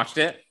you watched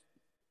it?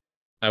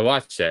 I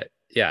watched it.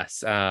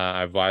 Yes,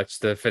 I've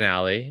watched the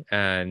finale,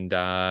 and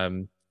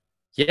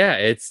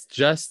it's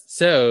just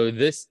so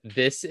this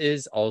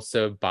is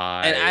also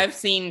by, and I've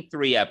seen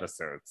 3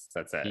 episodes.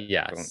 That's it.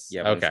 Yes.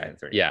 Okay.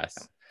 Yes.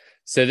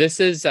 So this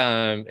is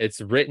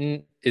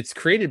it's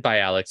created by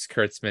Alex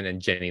Kurtzman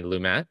and Jenny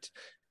Lumet,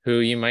 who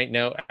you might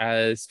know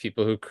as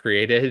people who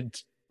created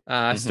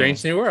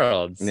Strange New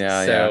Worlds.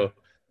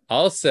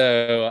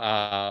 Also,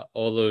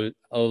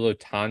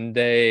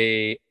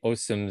 Olutande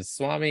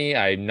Osunswamy.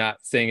 I'm not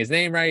saying his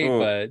name right, Oh,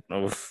 but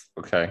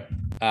okay.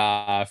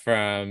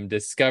 from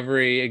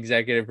Discovery,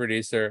 executive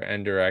producer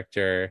and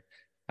director.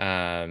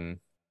 Um,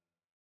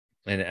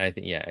 and I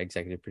think, yeah,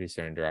 executive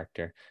producer and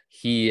director.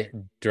 He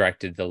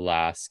directed the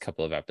last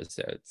couple of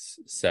episodes.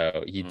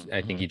 So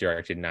I think he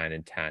directed 9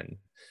 and 10.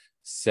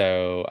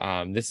 So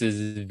this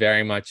is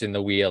very much in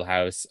the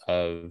wheelhouse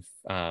of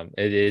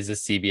it is a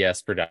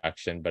CBS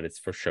production, but it's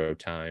for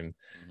Showtime.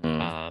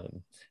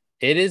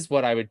 It is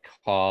what I would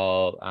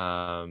call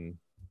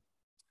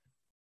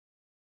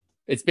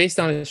it's based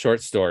on a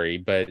short story,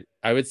 but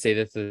I would say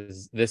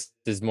this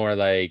is more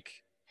like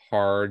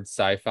hard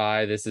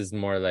sci-fi. This is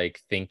more like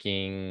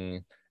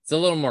thinking. It's a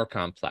little more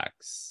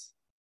complex.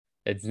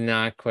 It's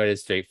not quite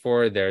as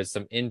straightforward. There's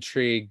some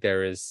intrigue.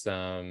 There is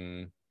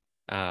some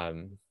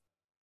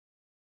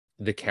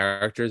the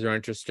characters are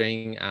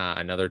interesting.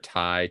 Another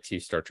tie to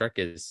Star Trek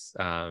is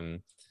Kate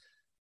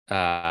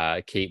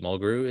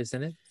Mulgrew is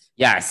in it.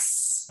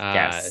 Yes.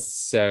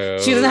 So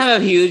she doesn't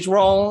have a huge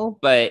role,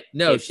 but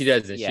no, she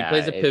doesn't. Yeah, she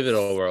plays a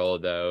pivotal role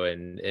though,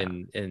 and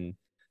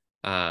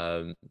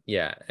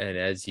yeah, and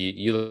as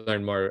you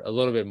learn a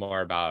little bit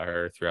more about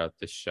her throughout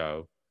the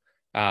show,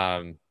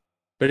 but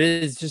it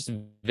is just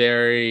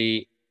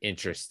very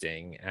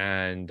interesting,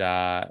 and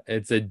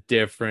it's a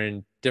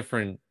different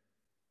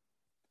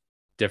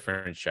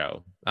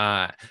show.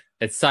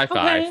 It's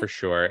sci-fi for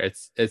sure.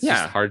 It's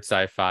just hard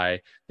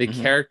sci-fi. The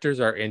characters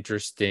are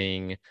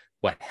interesting.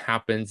 What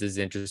happens is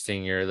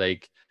interesting. You're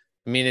like,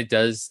 I mean, it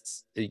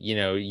does,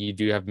 you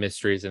do have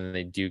mysteries and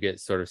they do get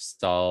sort of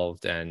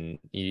solved, and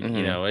you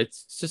know,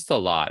 it's just a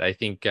lot. I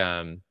think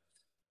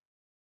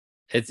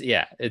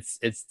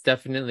it's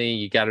definitely,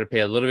 you got to pay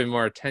a little bit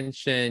more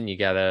attention. You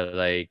got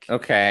to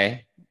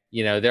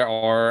there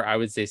are, I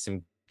would say,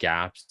 some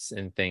gaps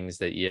and things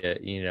that you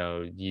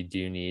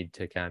do need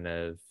to kind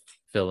of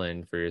fill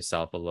in for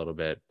yourself a little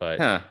bit,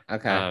 but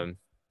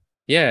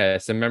yeah,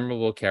 some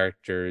memorable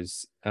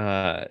characters.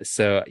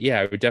 So yeah,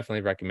 I would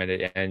definitely recommend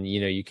it. And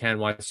you can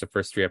watch the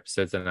first 3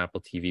 episodes on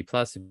Apple TV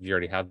Plus if you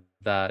already have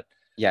that.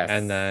 Yes.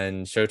 And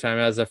then Showtime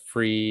has a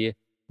free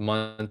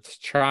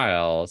month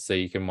trial, so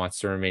you can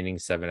watch the remaining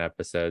 7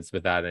 episodes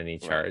without any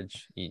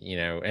charge.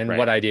 And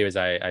what I do is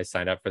I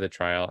signed up for the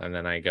trial, and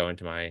then I go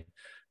into my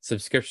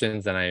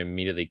subscriptions and I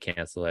immediately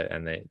cancel it,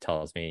 and it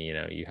tells me,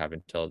 you have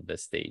until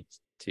this date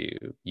to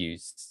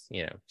use,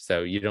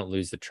 so you don't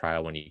lose the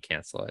trial when you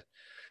cancel it.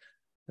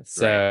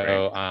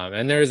 So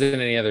and there isn't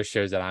any other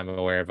shows that I'm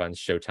aware of on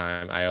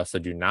Showtime. I also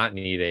do not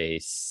need a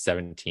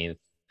 17th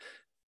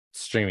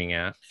streaming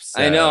app.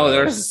 I know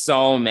there's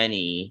so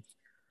many,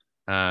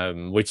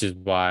 which is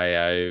why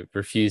I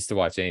refuse to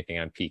watch anything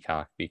on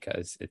Peacock,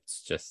 because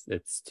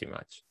it's too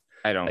much.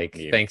 I don't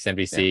thanks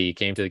NBC, you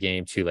came to the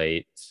game too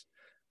late.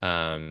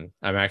 I'm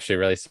actually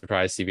really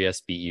surprised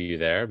CBS beat you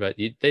there, but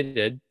they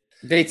did.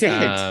 They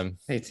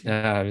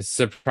did.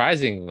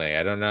 Surprisingly,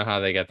 I don't know how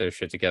they got their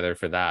shit together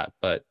for that,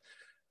 but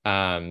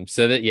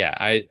so that, yeah,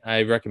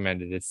 I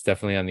recommend it. It's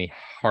definitely on the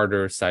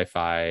harder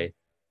sci-fi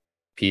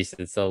piece.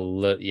 It's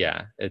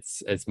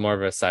it's more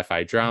of a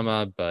sci-fi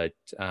drama, but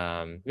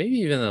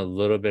maybe even a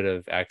little bit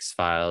of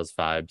X-Files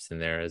vibes in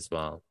there as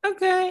well.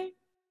 Okay.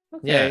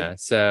 Yeah,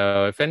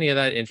 so if any of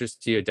that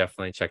interests you,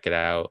 definitely check it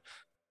out.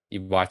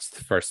 You watch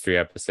the first 3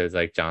 episodes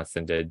like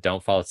Johnson did.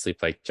 Don't fall asleep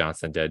like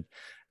Johnson did.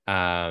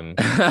 And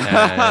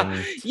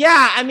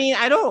yeah, I mean,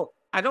 I don't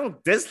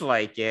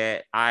dislike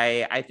it.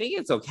 I think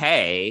it's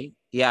okay.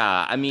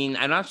 Yeah, I mean,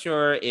 I'm not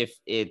sure if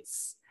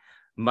it's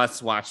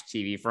must-watch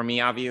TV for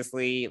me.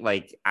 Obviously,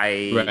 it's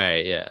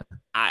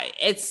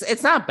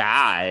not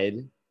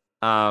bad.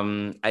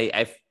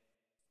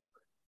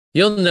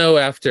 You'll know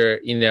after,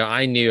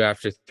 I knew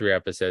after 3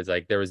 episodes,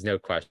 like there was no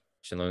question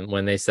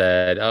when they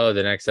said, "Oh,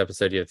 the next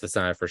episode you have to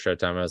sign up for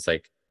Showtime." I was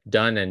like,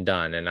 done, and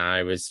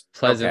I was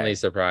pleasantly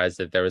surprised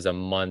that there was a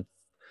month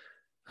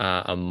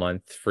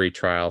free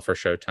trial for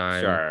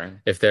Showtime.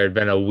 Sure. If there had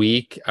been a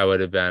week, I would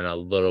have been a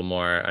little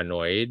more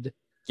annoyed.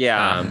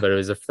 Yeah. But it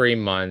was a free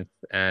month,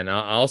 and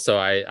also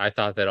I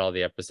thought that all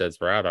the episodes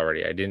were out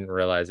already. I didn't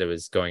realize it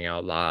was going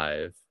out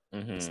live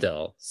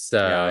still.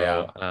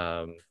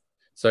 So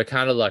so I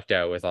kind of lucked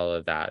out with all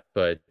of that.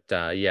 But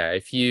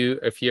if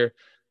you're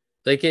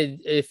like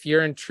if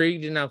you're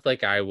intrigued enough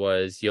like I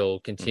was,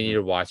 you'll continue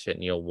to watch it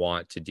and you'll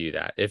want to do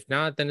that. If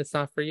not, then it's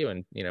not for you,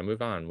 and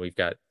move on. We've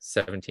got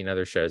 17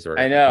 other shows.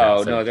 I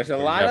know. No, there's a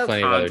lot of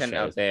content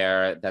out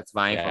there that's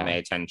vying for my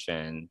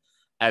attention.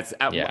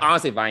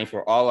 Honestly vying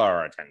for all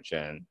our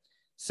attention.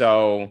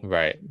 So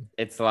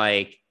it's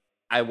like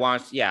I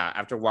watched,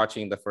 after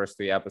watching the first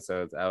 3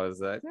 episodes, I was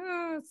like,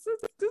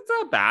 it's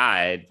not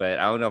bad, but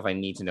I don't know if I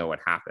need to know what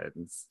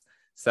happens.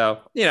 So,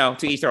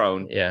 to each their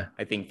own. Yeah.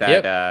 I think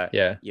that,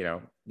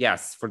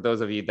 yes, for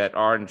those of you that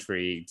are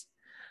intrigued.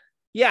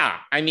 Yeah.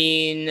 I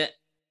mean,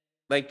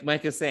 like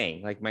Mike you're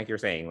saying, like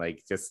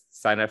just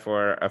sign up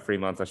for a free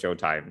month of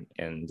Showtime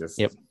and just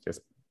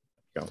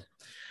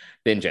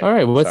binge it. All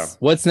right.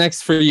 What's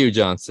next for you,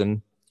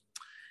 Johnson?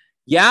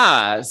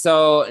 Yeah.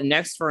 So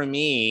next for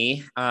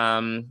me,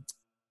 I'm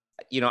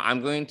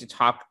going to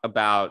talk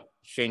about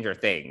Stranger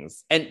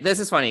Things. And this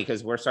is funny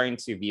because we're starting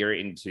to veer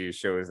into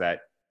shows that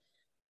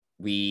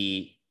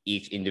we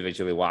each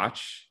individually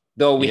watch,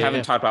 though we haven't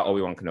Yeah. talked about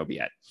Obi-Wan Kenobi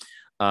yet.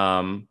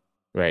 Um,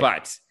 Right.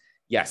 but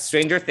yes,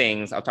 Stranger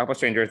Things. I'll talk about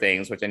Stranger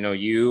Things, which I know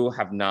you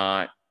have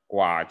not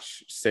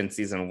watched since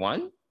season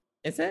one.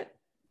 Is it?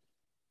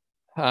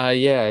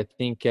 Yeah,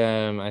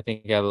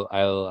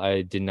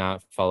 I did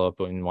not follow up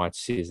and watch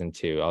season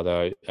two,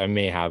 although I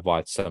may have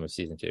watched some of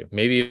season two,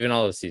 maybe even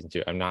all of season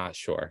two. I'm not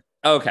sure.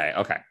 Okay.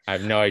 Okay. I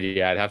have no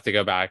idea. I'd have to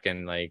go back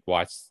and like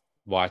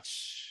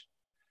watch.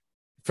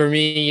 For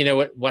me,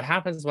 what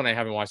happens when I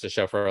haven't watched a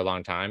show for a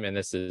long time, and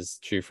this is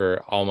true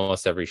for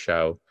almost every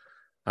show.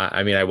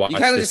 I mean, I You watched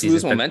kind of the just lose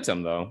season.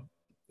 momentum, though.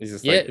 It's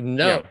just Yeah, like,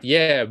 no,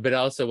 yeah. yeah, but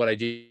also what I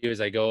do is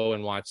I go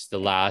and watch the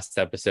last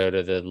episode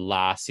of the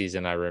last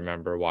season I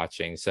remember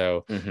watching.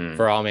 So Mm-hmm.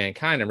 for All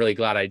Mankind, I'm really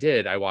glad I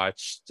did. I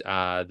watched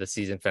the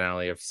season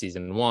finale of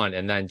season one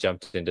and then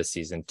jumped into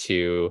season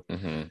two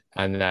Mm-hmm.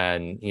 and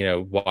then,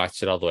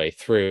 watched it all the way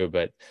through.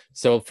 But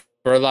so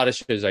for a lot of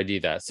shows, I do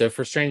that. So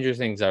for Stranger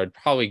Things, I would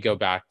probably go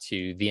back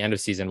to the end of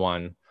season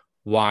one,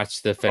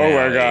 watch the Oh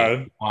my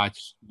finale, god.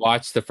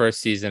 watch the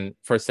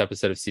first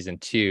episode of season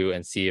two,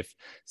 and see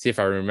if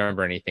I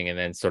remember anything, and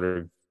then sort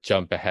of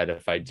jump ahead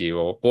if I do,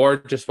 or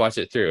just watch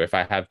it through if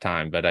I have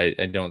time. But I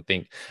don't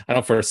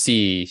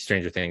foresee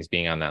Stranger Things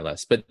being on that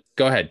list. But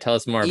go ahead, tell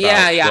us more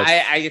Yeah, about yeah. what's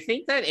I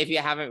think that if you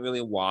haven't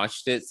really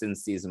watched it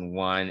since season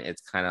one,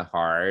 it's kind of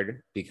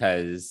hard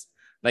because,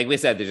 like we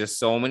said, there's just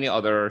so many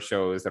other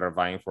shows that are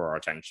vying for our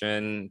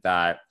attention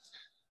that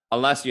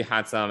unless you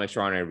had some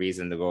extraordinary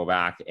reason to go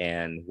back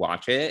and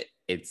watch it,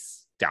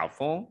 it's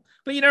doubtful.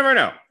 But you never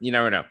know. You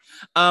never know.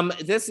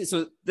 This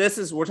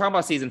is we're talking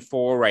about season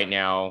four right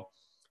now,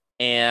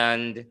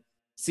 and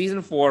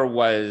season four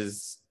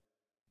was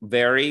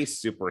very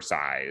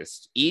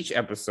supersized. Each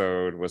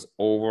episode was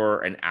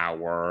over an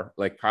hour,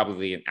 like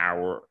probably an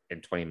hour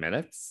and 20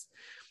 minutes.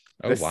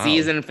 oh The wow.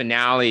 season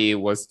finale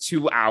was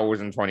 2 hours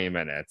and 20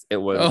 minutes. It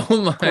was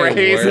Oh my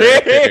crazy.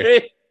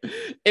 word.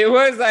 It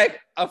was like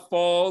a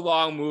full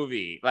long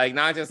movie. Like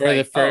not just For the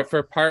like, oh,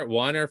 for part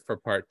one or for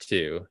part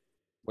two?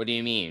 what do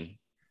you mean?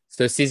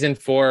 So season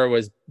four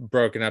was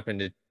broken up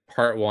into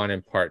part one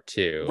and part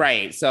two.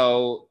 Right.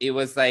 So it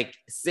was like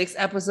 6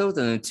 episodes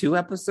and then 2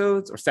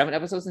 episodes, or 7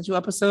 episodes and 2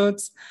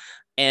 episodes.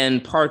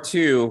 And part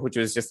two, which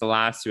was just the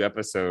last 2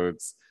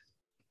 episodes,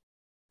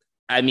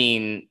 I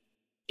mean,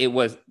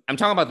 I'm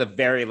talking about the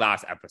very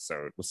last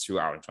episode was 2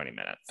 hours and 20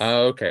 minutes.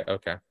 Oh, okay,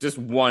 okay. Just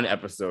one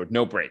episode,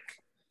 no break.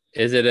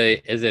 Is it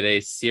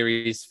a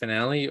series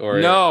finale or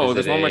No, is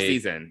there's it one more a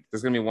season.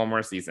 There's going to be one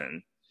more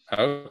season.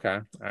 okay,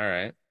 all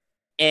right.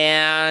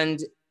 And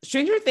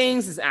Stranger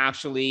Things is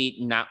actually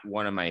not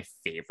one of my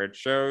favorite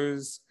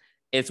shows.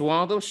 It's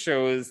one of those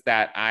shows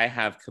that I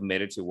have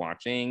committed to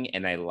watching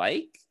and I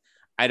like.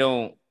 I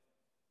don't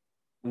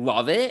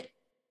love it.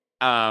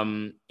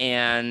 And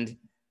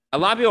a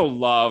lot of people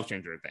love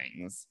Stranger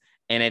Things.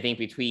 And I think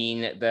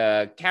between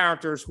the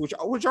characters, which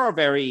are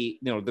very,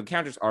 the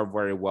characters are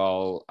very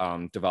well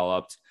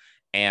developed,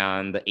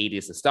 and the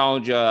 80s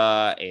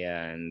nostalgia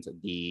and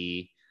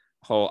the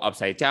whole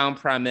upside down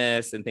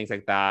premise and things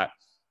like that,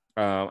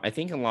 I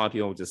think a lot of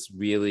people just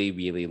really,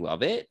 really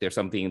love it. There's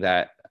something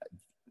that,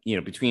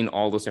 between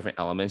all those different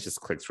elements just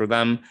clicks for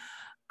them.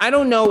 I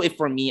don't know if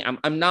for me,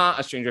 I'm not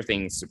a Stranger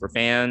Things super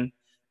fan.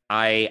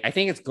 I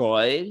think it's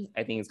good.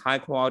 I think it's high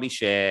quality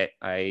shit.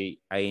 I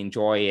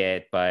enjoy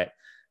it, but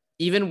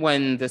even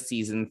when the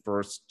season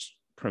first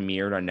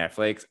premiered on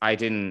Netflix, I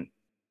didn't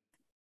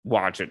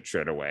watch it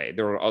straight away.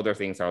 There were other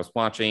things I was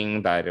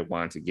watching that I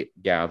wanted to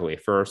get out of the way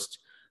first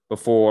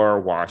before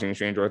watching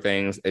Stranger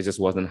Things. It just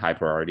wasn't high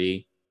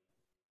priority.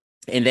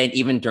 And then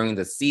even during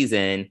the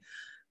season,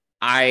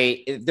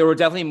 there were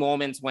definitely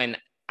moments when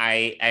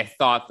I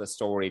thought the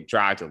story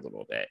dragged a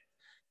little bit.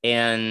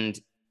 And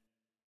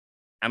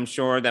I'm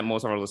sure that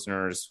most of our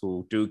listeners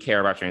who do care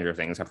about Stranger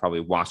Things have probably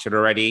watched it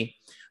already.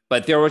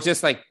 But there was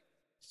just like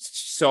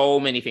so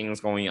many things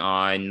going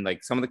on.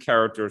 Like some of the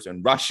characters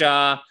in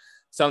Russia,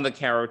 some of the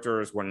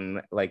characters were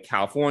in like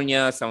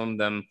California, some of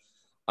them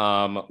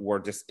were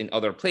just in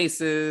other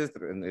places,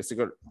 in the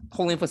secret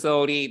polling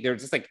facility.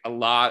 There's just like a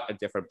lot of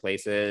different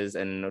places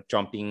and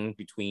jumping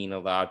between a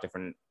lot of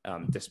different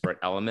disparate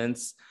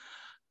elements.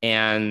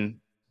 And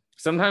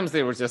sometimes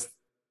there was just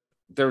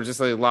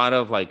a lot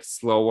of like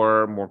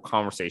slower, more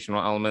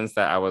conversational elements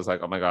that I was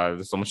like, oh my God,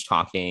 there's so much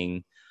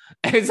talking.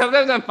 And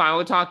sometimes I'm fine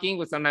with talking,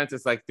 but sometimes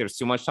it's like there's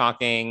too much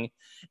talking.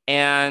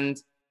 And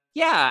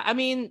yeah, I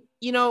mean,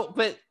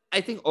 but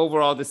I think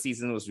overall the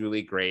season was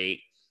really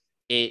great.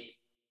 It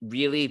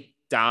really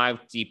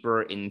dived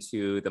deeper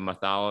into the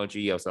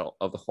mythology of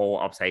the whole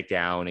upside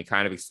down. It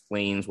kind of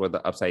explains where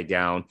the upside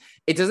down,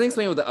 it doesn't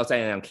explain where the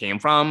upside down came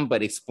from,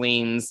 but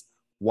explains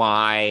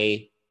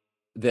why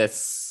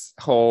this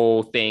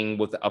whole thing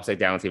with the upside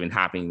down is even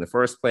happening in the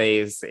first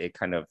place. It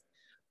kind of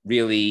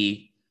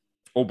really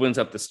opens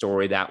up the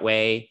story that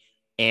way.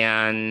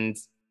 And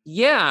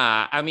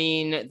Yeah, I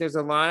mean, there's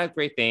a lot of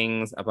great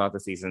things about the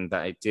season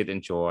that I did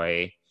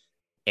enjoy,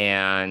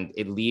 and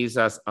it leaves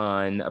us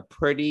on a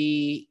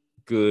pretty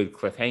good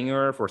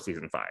cliffhanger for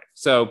season 5.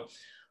 So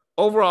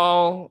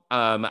overall,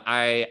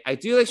 I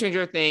do like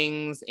Stranger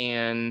Things,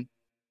 and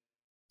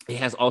it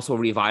has also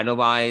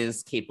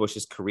revitalized Kate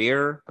Bush's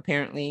career,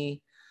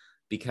 apparently,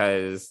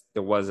 because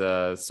there was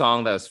a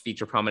song that was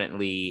featured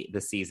prominently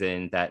this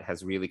season that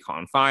has really caught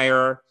on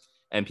fire,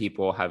 and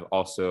people have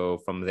also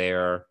from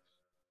there.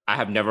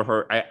 I've never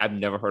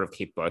heard of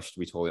Kate Bush, to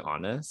be totally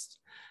honest.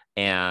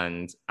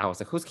 And I was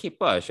like, "Who's Kate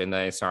Bush?" And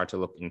then I started to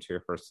look into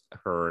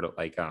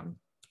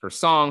her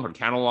song, her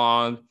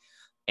catalog,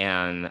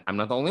 and I'm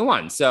not the only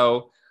one.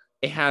 So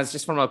it has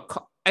just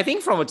I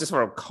think from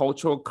a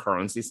cultural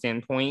currency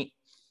standpoint,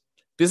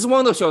 this is one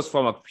of those shows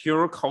from a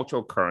pure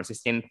cultural currency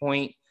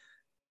standpoint.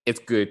 It's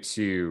good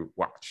to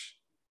watch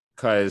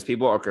because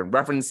people are going to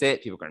reference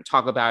it, people are going to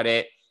talk about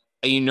it.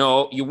 And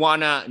you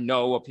want to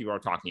know what people are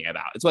talking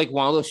about. It's like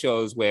one of those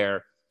shows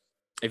where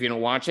if you don't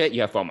watch it,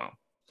 you have FOMO.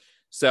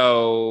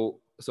 So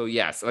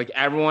yes, like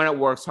everyone at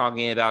work's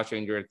talking about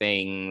Stranger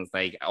Things,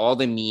 like all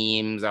the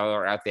memes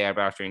are out there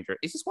about Stranger.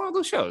 It's just one of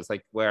those shows,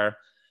 like where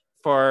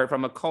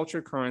from a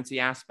culture currency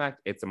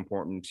aspect, it's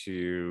important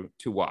to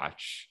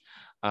watch.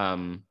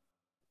 Um,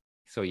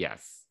 so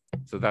yes,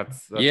 so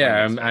that's my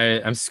Yeah, next one.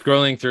 I'm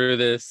scrolling through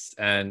this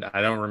and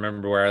I don't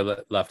remember where I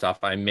left off.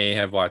 I may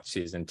have watched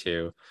season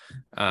 2.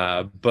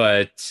 Okay.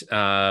 But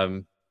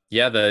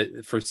yeah,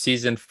 the for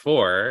season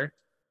 4,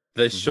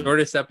 the Mm-hmm.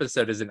 shortest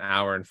episode is an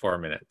hour and 4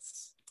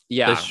 minutes. The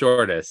Yeah.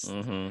 shortest.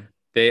 Mm-hmm.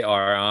 They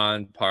are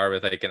on par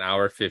with like an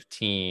hour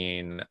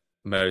 15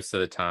 most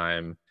of the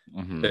time.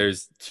 Mm-hmm.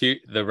 There's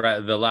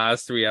the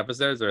last 3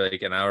 episodes are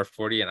like an hour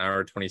 40, an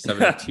hour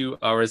 27, 2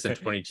 hours and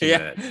 22 Yeah.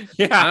 minutes.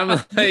 I'm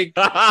like,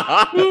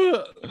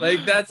 Yeah.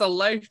 like that's a It's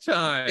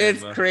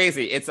lifetime.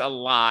 crazy. It's a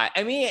lot.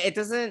 I mean,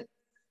 it,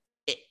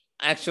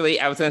 actually,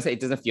 I was gonna say it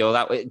doesn't feel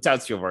that way. It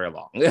does feel very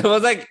long. It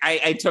was like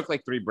I took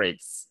like 3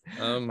 breaks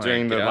Oh my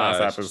during the last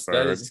gosh, that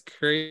episode. is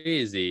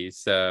crazy. Yeah,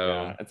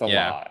 So, it's a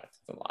yeah. lot. It's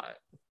a lot.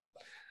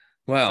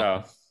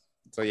 Well, So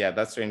so yeah,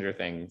 that's Stranger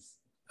Things.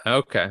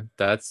 okay,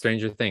 that's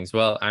Stranger Things.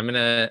 Well, I'm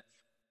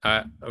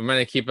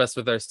gonna keep us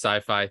with our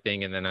sci-fi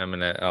thing, and then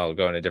I'll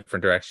go in a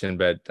different direction.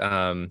 But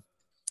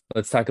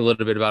let's talk a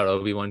little bit about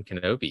Obi-Wan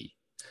Kenobi.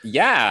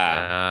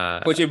 Yeah.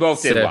 Uh, Which we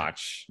both did so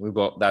watch. We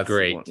both that's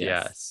great, yes.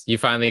 yes. You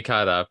finally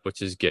caught up,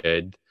 which is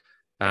good.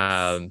 Yes.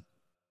 Um,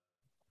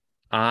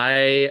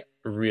 I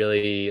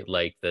really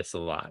like this a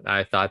lot.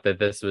 I thought that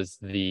this was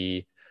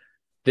the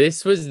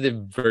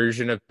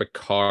version of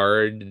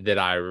Picard that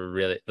I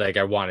really like.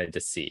 I wanted to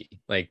see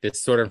like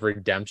this sort of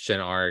redemption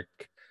arc.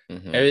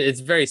 Mm-hmm. It's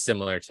very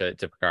similar to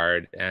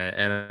Picard,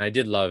 and I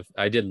did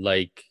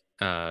like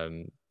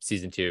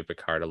season 2 of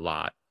Picard a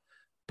lot.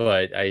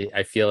 But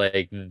I feel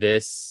like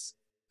this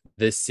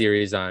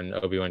series on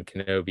Obi-Wan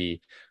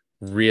Kenobi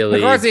really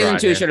Picard season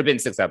brought 2 him. should have been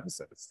 6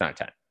 episodes, not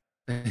 10.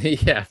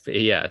 Yeah,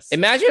 yes,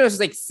 Imagine it was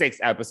like 6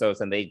 episodes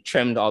and they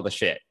trimmed all the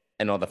shit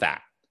and all the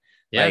fat.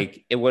 yeah.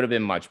 Like it would have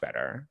been much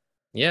better.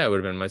 Yeah, it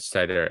would have been much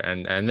tighter.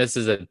 And this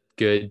is a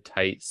good,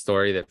 tight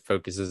story that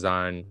focuses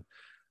on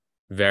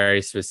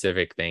very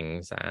specific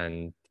things.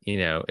 And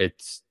it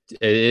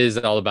is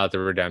all about the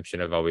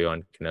redemption of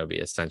Obi-Wan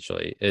Kenobi,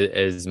 essentially,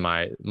 is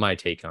my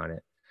take on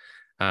it.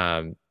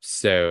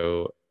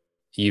 So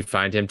you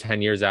find him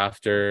 10 years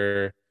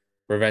after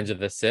Revenge of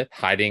the Sith,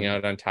 hiding Mm-hmm.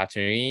 out on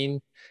Tatooine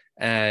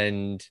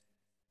and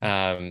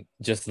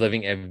just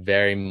living a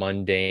very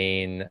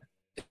mundane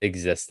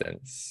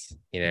existence,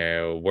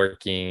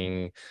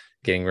 working,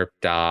 getting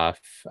ripped off,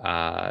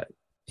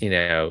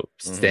 Mm-hmm.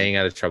 staying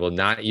out of trouble,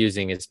 not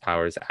using his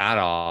powers at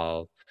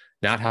all,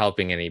 not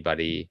helping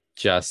anybody,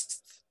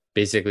 just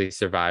basically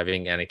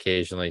surviving and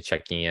occasionally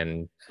checking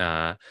in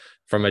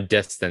from a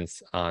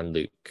distance on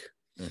Luke.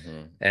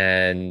 Mm-hmm.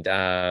 And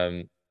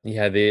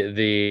yeah,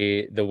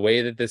 the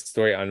way that this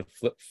story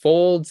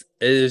unfolds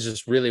is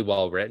just really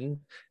well written.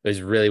 It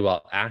was really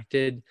well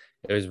acted.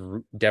 It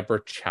was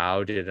Deborah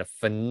Chow did a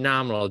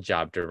phenomenal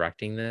job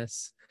directing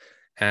this.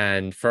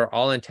 And for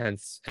all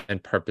intents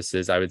and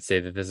purposes, I would say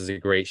that this is a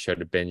great show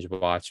to binge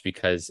watch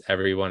because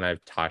everyone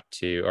I've talked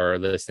to or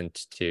listened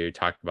to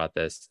talk about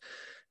this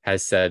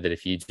has said that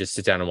if you just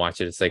sit down and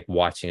watch it, it's like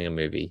watching a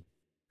movie,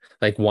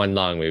 like one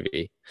long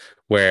movie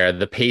where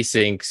the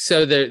pacing,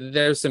 so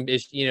there's some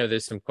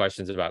there's some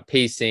questions about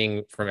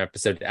pacing from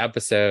episode to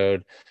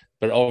episode,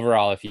 but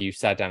overall if you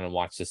sat down and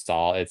watched this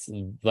all, it's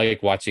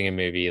like watching a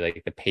movie.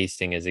 Like the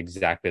pacing is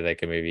exactly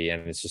like a movie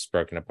and it's just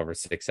broken up over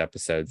 6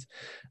 episodes.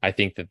 I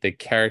think that the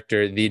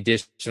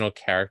additional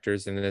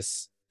characters in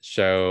this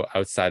show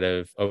outside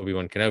of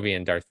Obi-Wan Kenobi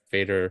and Darth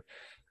Vader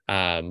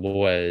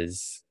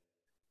was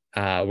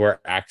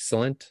were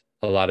excellent.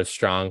 A lot of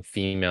strong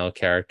female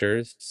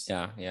characters.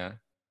 Yeah, yeah.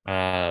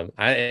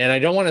 I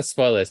don't want to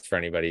spoil this for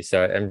anybody,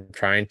 so I'm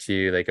trying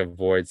to like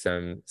avoid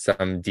some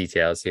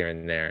details here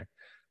and there.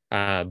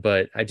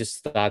 But I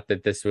just thought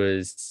that this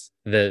was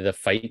the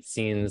fight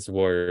scenes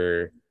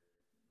were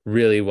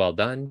really well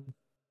done.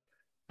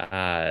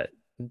 Uh,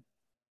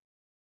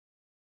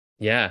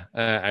 Yeah,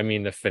 I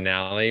mean the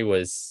finale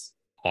was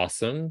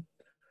awesome.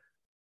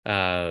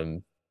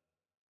 Um,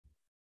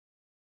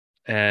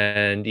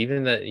 and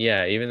even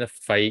the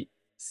fight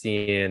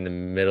scene in the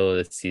middle of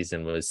the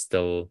season was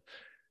still,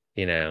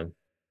 you know,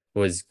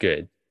 was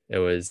good. It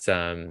was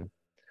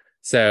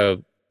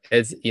so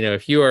it's,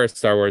 if you are a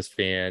Star Wars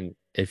fan,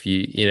 if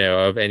you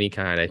of any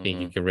kind, I think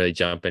you Mhm. can really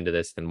jump into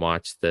this and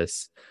watch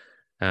this.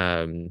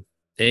 Um,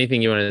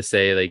 anything you wanted to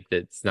say like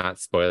that's not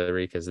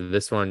spoilery? Because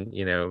this one,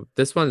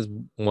 this one's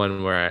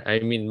one where I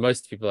mean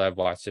most people have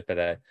watched it,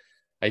 but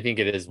I think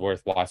it is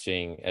worth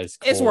watching as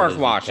It's cold worth as you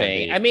can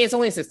watching. I be. mean, it's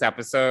only 6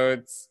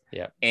 episodes,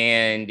 Yeah.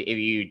 and if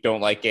you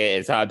don't like it,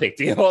 it's not a big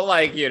deal.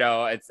 Like,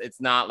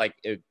 it's not like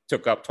it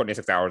took up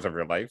 26 hours of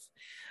your life.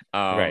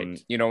 Right.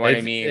 You know what I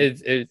It's mean?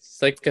 it's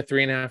it's like a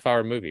 3.5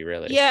 hour movie,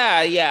 really.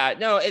 Yeah, yeah.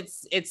 No,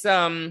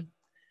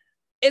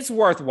 it's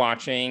worth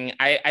watching.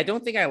 I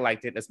don't think I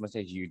liked it as much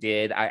as you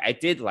did. I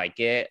did like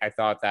it. I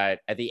thought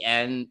that by the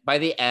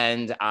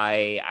end,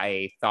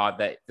 I thought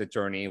that the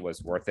journey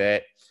was worth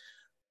it.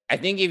 I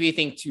think if you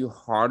think too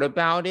hard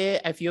about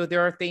it, I feel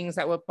there are things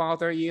that would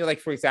bother you. Like,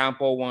 for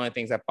example, one of the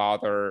things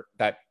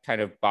that kind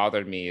of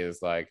bothered me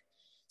is like,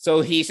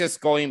 so he's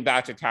just going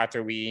back to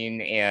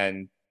Tatooine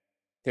and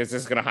they're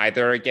just gonna hide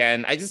there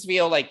again. I just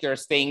feel like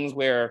there's things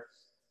where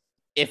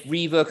if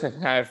Riva could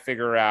kind of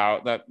figure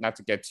out, not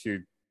to get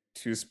too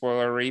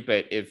spoilery,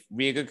 but if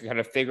Riva could kind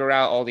of figure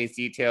out all these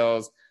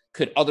details,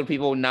 could other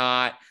people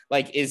not?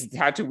 Like, is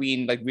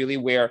Tatooine like really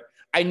where?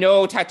 I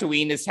know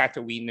Tatooine is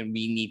Tatooine, and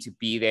we need to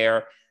be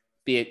there.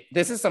 But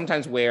this is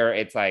sometimes where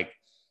it's like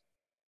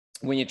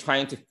when you're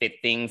trying to fit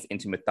things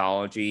into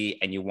mythology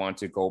and you want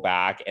to go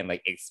back and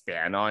like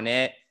expand on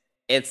it.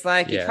 It's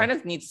like you Yeah. kind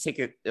of need to take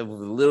it a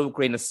little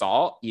grain of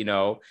salt.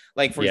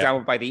 Like for Yeah.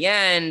 example, by the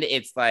end,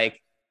 it's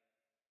like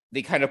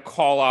they kind of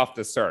call off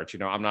the search.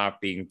 I'm not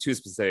being too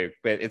specific,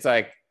 but it's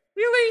like,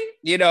 really?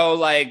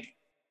 Like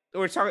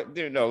we're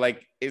talking,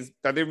 like,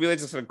 are they really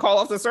just gonna call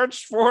off the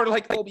search for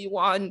like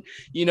Obi-Wan?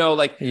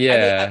 Like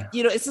Yeah.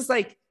 it's just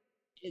like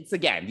it's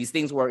again these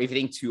things where if you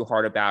think too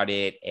hard about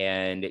it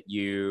and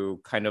you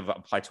kind of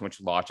apply too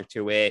much logic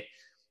to it,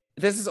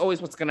 this is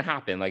always what's going to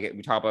happen. Like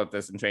we talk about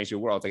this in Strange New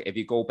Worlds. Like if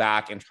you go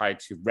back and try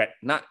to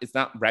it's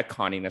not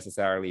retconning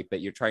necessarily,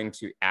 but you're trying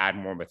to add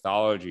more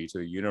mythology to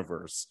the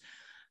universe.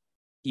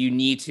 You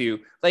need to,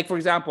 like, for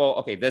example,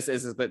 okay, this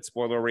is a bit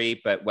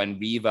spoilery, but when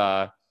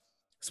Riva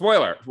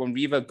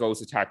goes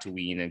to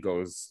Tatooine and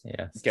goes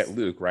get Yes.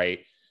 Luke, right?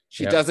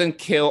 She Yep. doesn't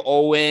kill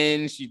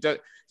Owen. She does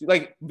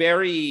like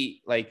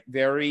very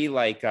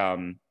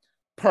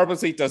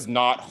purposely does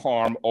not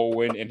harm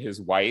Owen and his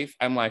wife.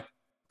 I'm like,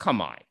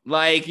 come on,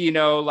 like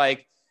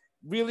like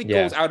really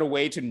Yeah. goes out of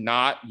way to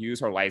not use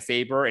her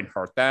lightsaber and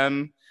hurt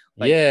them.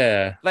 Like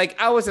Yeah.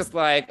 I was just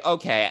like,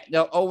 okay,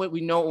 no, Owen,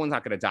 we know Owen's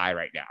not gonna die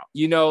right now,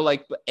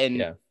 and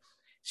Yeah.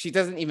 she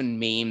doesn't even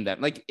maim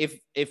them. Like if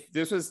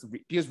this was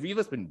because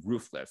Riva's been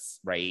ruthless,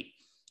 right?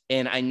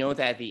 And I know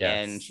that at the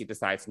end Yes. she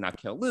decides to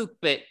not kill Luke,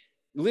 but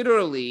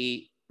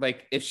literally,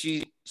 like if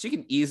she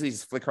can easily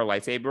just flick her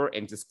lightsaber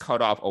and just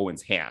cut off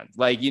Owen's hand,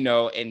 like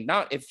and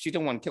not if she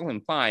don't want to kill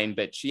him, fine,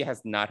 but she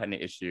has not had an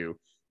issue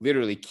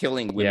literally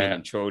killing women Yeah.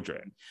 and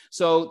children.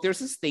 So there's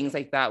just things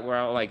like that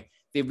where like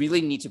they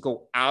really need to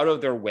go out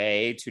of their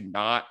way to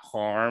not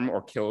harm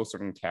or kill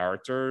certain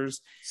characters,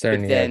 but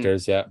Certain then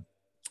characters. Yeah.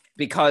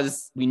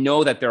 because we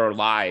know that they're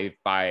alive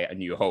by A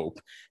New Hope.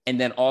 And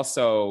then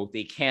also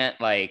they can't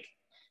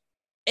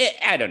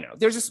I don't know.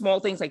 There's just small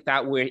things like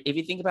that where if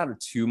you think about it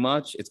too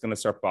much, it's going to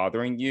start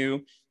bothering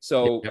you.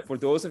 So Yep. for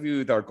those of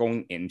you that are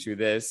going into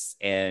this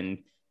and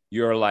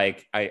you're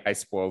like, I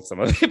spoiled some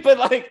of it, but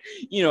like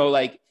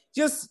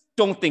just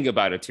don't think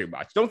about it too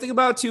much. Don't think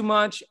about it too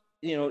much.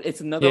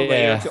 It's another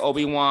layer Yeah. to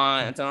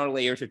Obi-Wan. It's another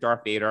layer to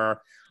Darth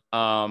Vader.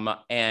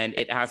 And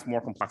it adds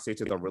more complexity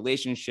to the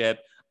relationship.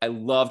 I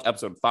loved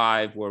episode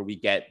 5 where we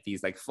get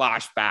these like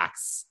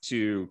flashbacks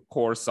to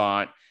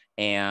Coruscant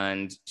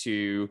and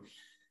to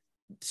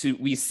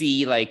we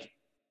see like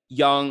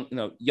young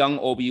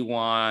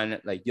Obi-Wan,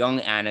 like young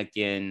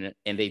Anakin,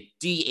 and they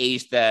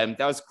de-aged them.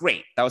 That was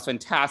great. That was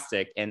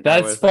fantastic. And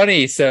That's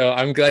funny. So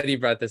I'm glad you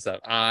brought this up.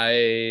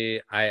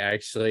 I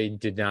actually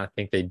did not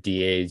think they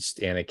de-aged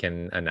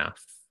Anakin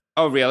enough.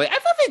 oh really? I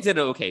thought they did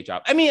an okay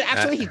job. I mean, Uh,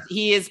 actually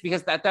he is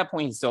because at that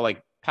point he's still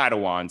like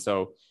Padawan,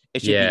 so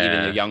it should be even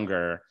yeah.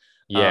 younger.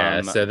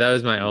 Yeah. So that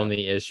was my Yeah.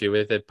 only issue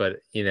with it. But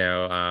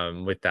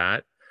with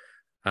that,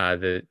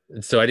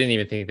 so I didn't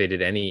even think they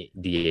did any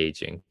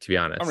de-aging, to be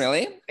Oh honest.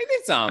 really? I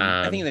did some.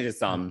 I think Um, they did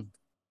some.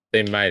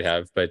 they might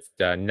have, but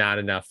not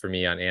enough for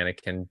me on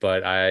Anakin.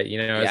 But Yeah,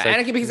 it's like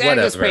Anakin because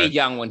Anakin was pretty whatever.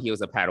 young when he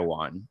was a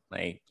Padawan.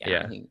 Like, yeah, I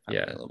Yeah. think probably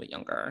a Yeah. little bit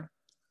younger.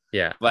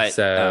 Yeah. But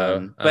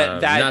So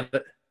that not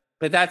that.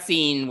 but that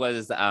scene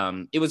was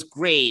it was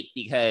great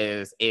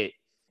because it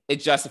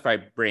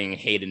justified bringing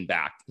Hayden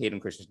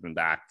Christensen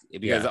back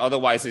because Yeah.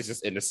 otherwise it's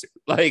just in a suit,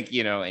 like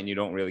and you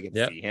don't really get to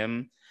Yep. see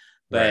him.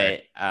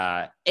 Right.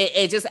 But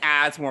it just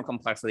adds more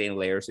complexity and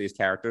layers to these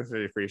characters,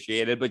 really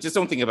appreciate it, but just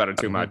don't think about it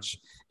too much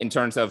in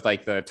terms of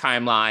like the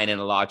timeline and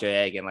the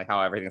logic and like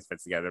how everything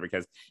fits together,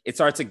 because it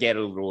starts to get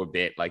a little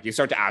bit like you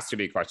start to ask too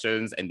many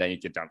questions and then you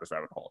get down this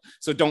rabbit hole.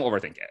 So don't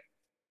overthink it.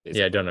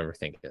 Basically. Yeah, don't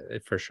overthink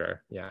it for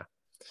sure. Yeah.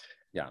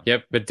 Yeah.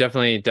 Yep, but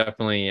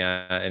definitely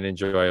an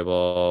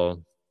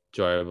enjoyable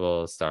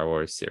Star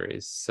Wars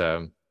series.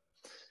 So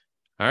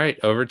all right,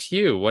 over to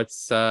you.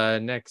 What's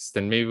next?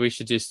 And maybe we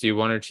should just do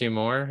one or two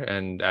more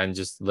and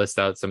just list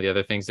out some of the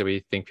other things that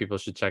we think people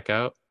should check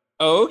out.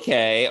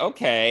 Okay.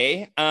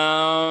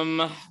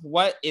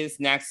 What is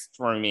next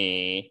for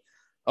me?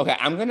 Okay,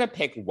 I'm gonna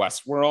pick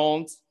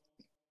Westworld.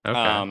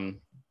 Okay.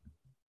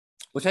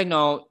 Which I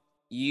know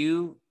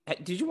you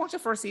did you watch the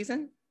first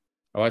season?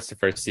 I watched the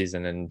first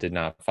season and did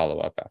not follow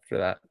up after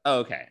that.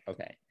 Okay.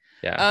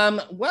 Yeah.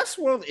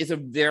 Westworld is a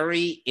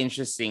very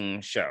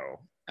interesting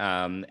show.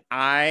 And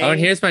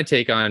here's my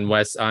take on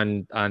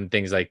on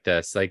things like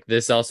this. Like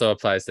this also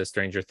applies to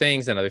Stranger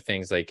Things and other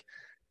things. Like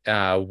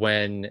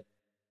when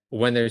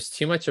there's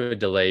too much of a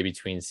delay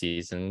between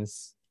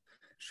seasons,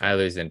 I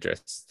lose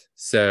interest.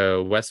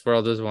 So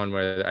Westworld is one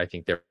where I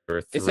think there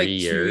were 3 like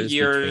years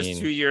between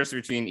 2 years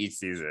between each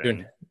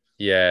season.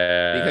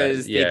 Yeah,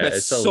 because they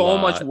put so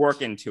much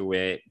work into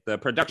it. The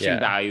production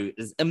value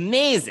is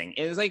amazing.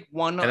 It is like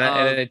one of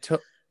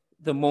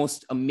the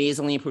most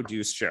amazingly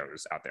produced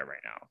shows out there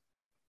right now.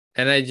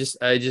 And I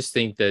just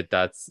think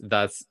that's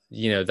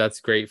that's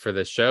great for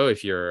the show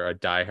if you're a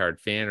diehard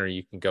fan, or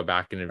you can go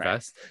back and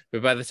invest. Right.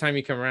 But by the time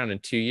you come around in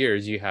 2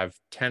 years, you have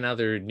 10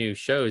 other new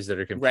shows that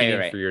are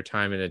competing for your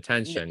time and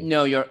attention.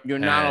 No, you're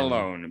not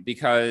alone,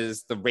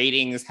 because the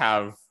ratings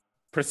have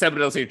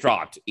precipitously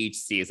dropped each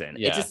season.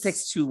 Yes. It just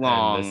takes too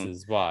long. And this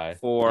is why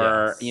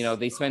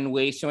they spend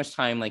way too much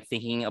time like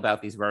thinking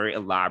about these very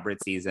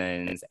elaborate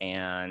seasons,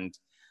 and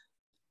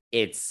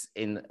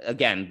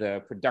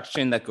the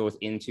production that goes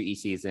into each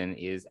season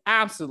is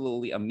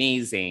absolutely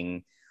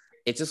amazing.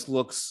 It just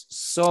looks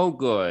so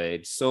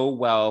good, so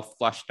well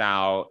fleshed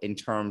out in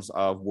terms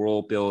of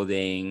world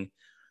building.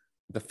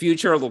 The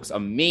future looks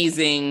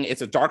amazing.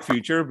 It's a dark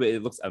future, but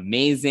it looks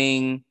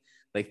amazing.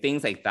 Like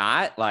things like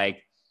that.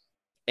 Like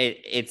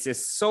it's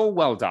just so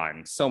well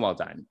done.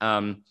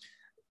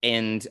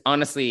 And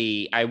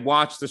honestly, I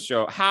watched the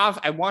show.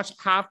 I watched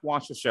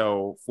the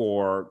show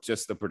for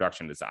just the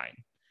production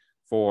design,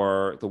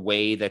 for the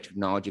way that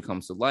technology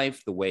comes to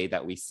life, the way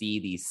that we see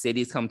these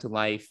cities come to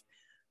life.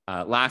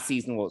 Last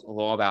season was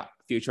all about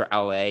future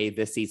LA.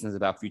 This season is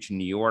about future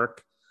New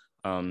York.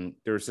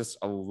 There's just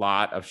a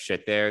lot of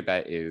shit there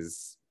that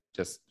is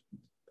just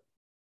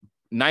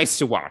nice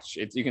to watch.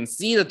 You can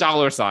see the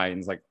dollar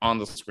signs like on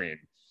the screen.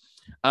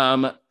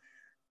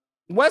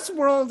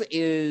 Westworld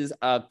is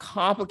a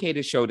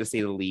complicated show, to say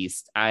the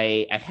least.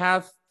 I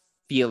have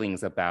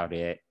feelings about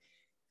it.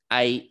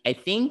 I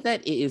think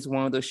that it is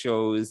one of those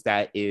shows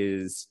that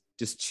is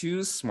just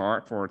too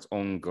smart for its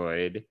own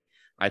good.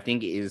 I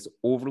think it is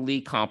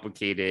overly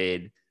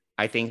complicated.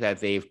 I think that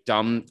they've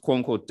quote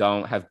unquote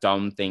have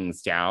dumbed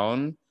things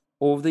down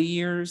over the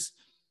years.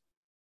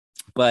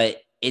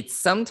 But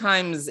it's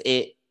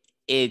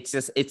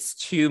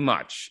too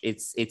much.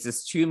 It's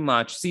just too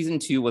much. Season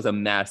 2 was a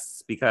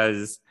mess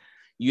because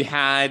you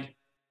had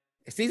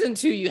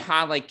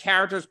like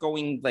characters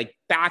going like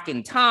back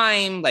in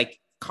time, like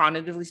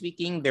cognitively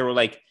speaking. They were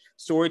like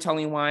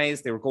storytelling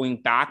wise, they were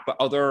going back, but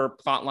other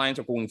plot lines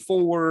are going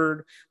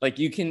forward. Like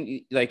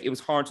it was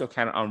hard to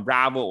kind of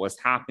unravel what was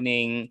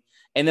happening.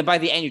 And then by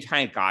the end, you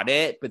kind of got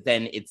it, but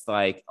then it's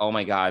like, oh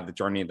my God, the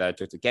journey that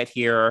took to get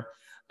here.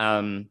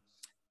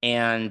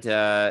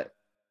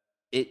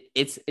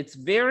 It's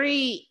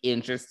very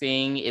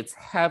interesting. It's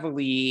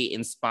heavily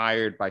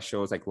inspired by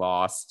shows like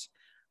Lost,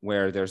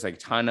 where there's like a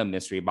ton of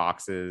mystery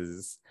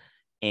boxes.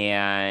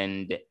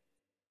 And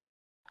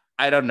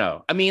I don't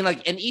know. I mean,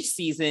 like in each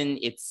season,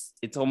 it's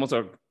almost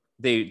like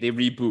they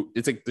reboot.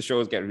 It's like the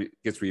show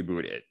gets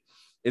rebooted.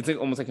 It's like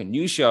almost like a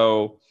new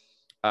show.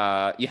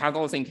 You have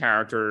all the same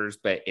characters,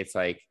 but it's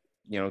like,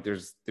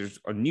 there's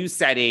a new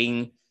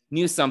setting,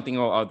 new something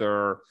or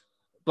other,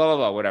 blah, blah,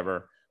 blah,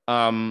 whatever.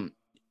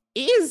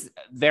 It is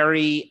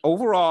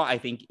overall, I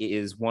think it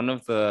is one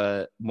of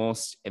the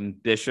most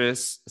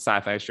ambitious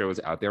sci-fi shows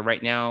out there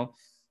right now.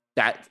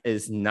 That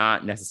is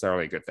not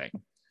necessarily a good thing.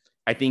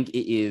 I think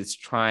it is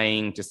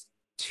trying just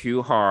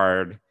too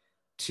hard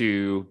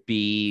to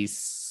be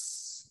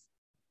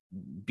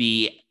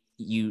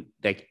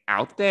like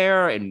out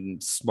there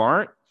and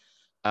smart.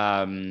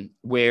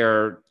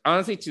 Where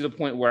honestly, to the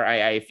point where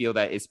I feel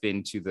that it's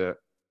been to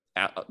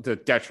the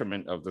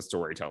detriment of the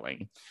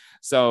storytelling.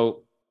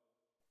 So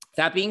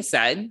that being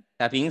said,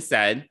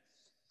 it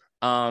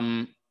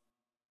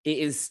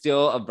is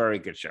still a very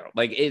good show.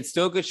 Like it's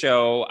still a good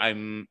show.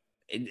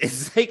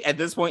 It's like at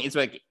this point, it's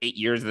like 8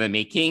 years in the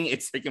making.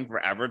 It's taken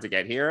forever to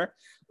get here.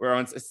 We're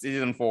on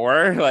season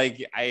 4.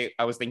 Like I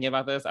was thinking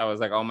about this. I was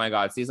like, oh my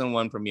God, season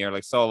 1 premiered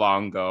like so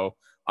long ago.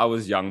 I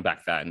was young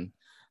back then.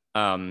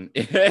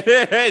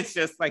 It's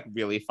just like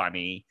really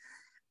funny.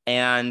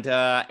 And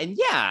yeah,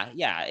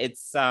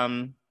 it's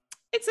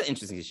it's an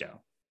interesting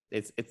show.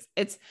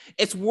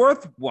 It's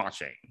worth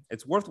watching.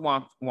 It's worth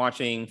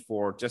watching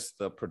for just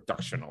the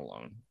production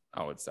alone,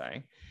 I would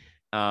say.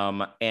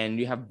 And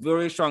you have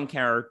very strong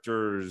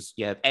characters.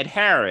 You have Ed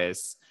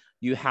Harris.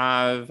 You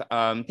have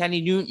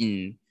Danny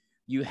Newton.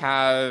 You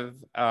have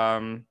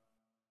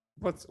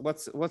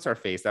what's her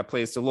face that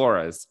plays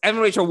Dolores, and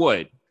Rachel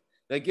Wood.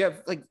 Like you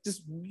have like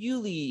just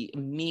really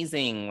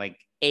amazing like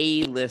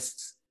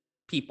A-list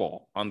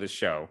people on the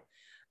show.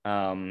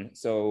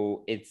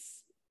 So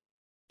it's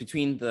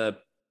between the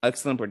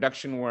excellent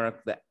production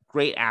work, the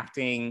great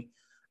acting.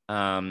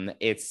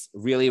 It's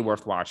really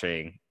worth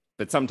watching.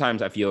 But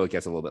sometimes I feel it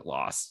gets a little bit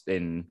lost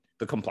in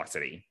the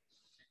complexity.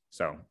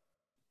 So,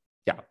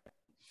 yeah.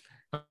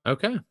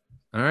 Okay.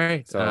 All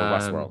right. So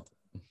Westworld.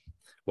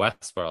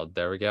 Westworld.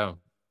 There we go.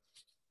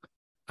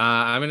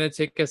 I'm going to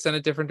take us in a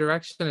different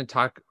direction and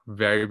talk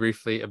very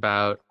briefly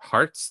about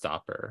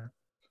Heartstopper.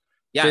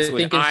 Yes, so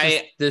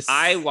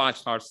I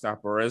watched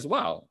Heartstopper as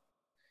well,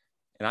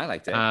 and I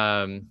liked it.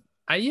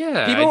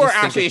 People were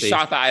actually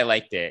shocked that I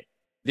liked it.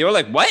 They were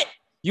like, "What?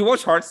 You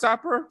watch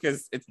Heartstopper?"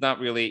 Because it's not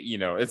really,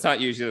 it's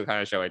not usually the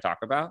kind of show I talk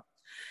about.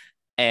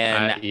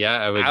 And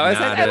I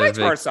liked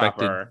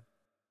Heartstopper.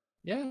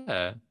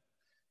 Yeah,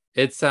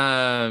 it's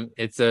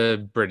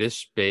a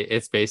British.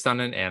 It's based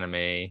on an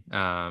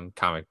anime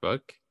comic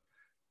book,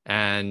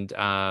 and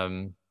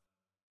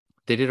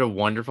they did a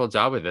wonderful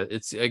job with it.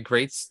 It's a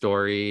great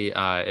story.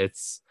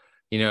 It's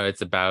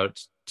about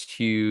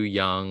two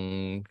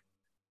young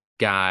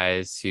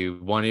guys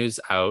one who's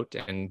out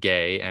and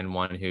gay and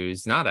one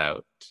who's not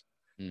out.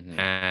 Mm-hmm.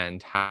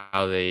 And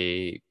how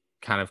they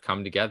kind of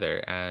come together,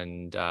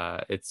 and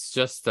it's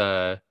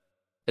a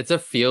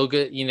feel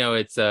good,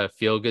 it's a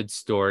feel good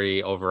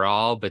story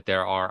overall, but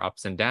there are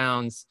ups and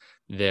downs.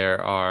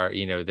 There are,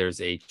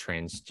 there's a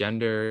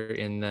transgender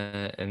in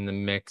the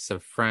mix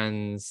of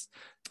friends.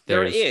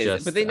 There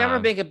is, but they never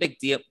make a big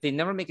deal. They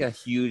never make a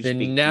huge big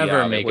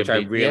deal, which I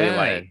really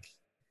like.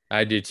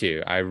 I do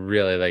too. I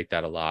really like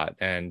that a lot.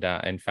 And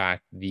in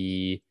fact,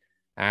 the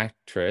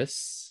actor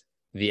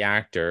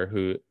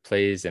who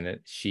plays in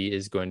it, she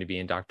is going to be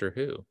in Doctor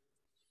Who.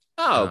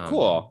 Oh,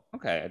 cool.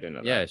 Okay, I didn't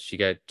know that. Yeah,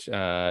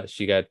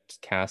 she got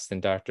cast in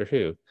Doctor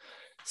Who.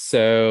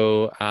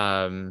 So,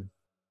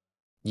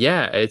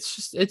 it's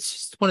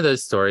just one of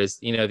those stories.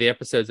 The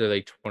episodes are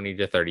like 20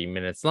 to 30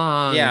 minutes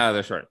long. Yeah,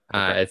 they're short.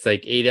 Okay. It's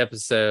like 8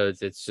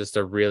 episodes. It's just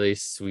a really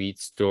sweet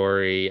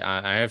story.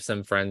 I have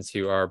some friends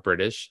who are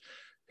British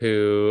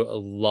who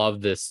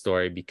love this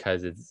story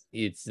because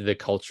it's the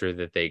culture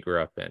that they grew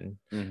up in,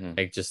 mm-hmm.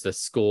 like just the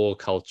school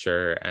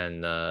culture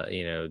and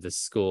the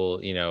school.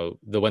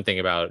 The one thing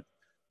about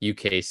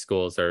UK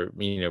schools or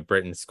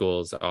Britain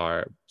schools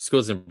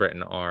in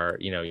Britain are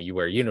you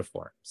wear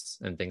uniforms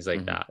and things like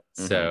mm-hmm. that.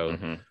 Mm-hmm. So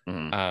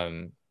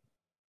mm-hmm.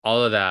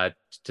 All of that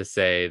to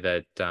say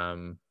that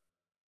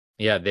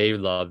they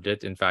loved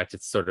it. In fact,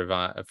 it's sort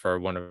of for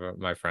one of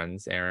my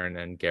friends, Aaron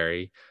and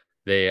Gary.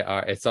 They've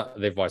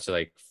watched it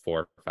like 4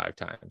 or 5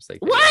 times,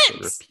 like what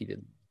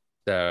repeatedly.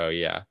 So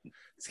yeah,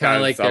 it's kind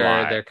of like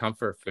their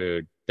comfort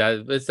food.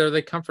 It's their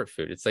like comfort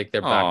food. It's like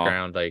their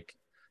background, like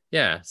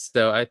yeah.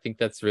 So I think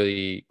that's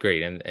really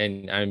great,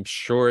 and I'm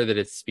sure that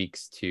it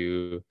speaks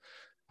to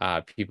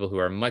people who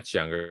are much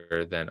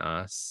younger than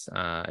us.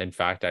 In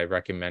fact, I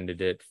recommended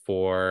it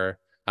for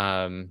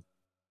one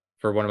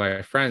of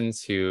my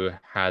friends who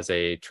has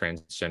a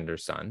transgender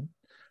son,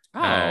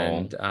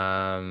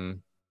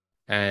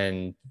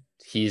 and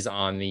he's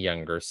on the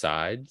younger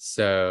side.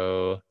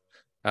 So,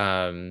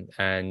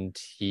 and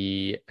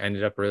he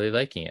ended up really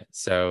liking it.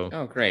 So,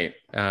 oh, great.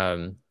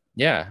 The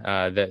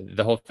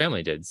whole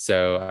family did.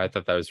 So I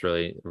thought that was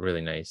really,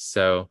 really nice.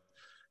 So,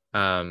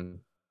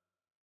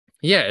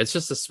 it's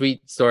just a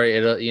sweet story.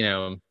 It'll, you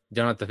don't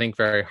have to think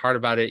very hard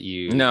about it.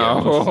 You get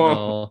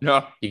emotional.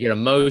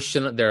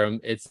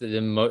 It's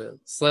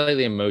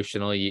slightly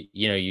emotional.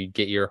 You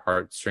get your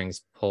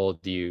heartstrings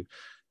pulled. You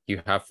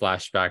have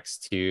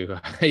flashbacks to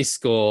high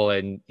school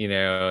and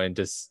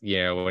just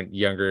when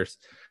younger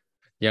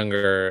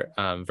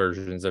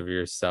versions of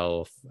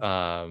yourself.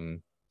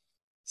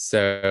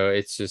 So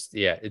it's just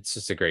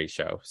a great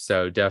show.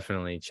 So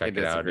definitely check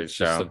it out. It's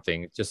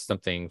just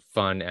something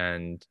fun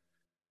and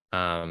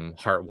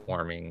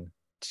heartwarming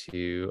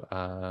to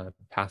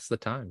pass the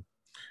time.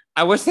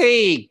 I wish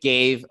they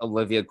gave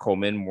Olivia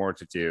Colman more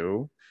to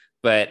do,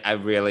 but I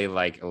really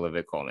like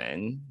Olivia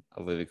Colman.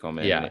 Olivia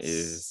Colman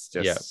is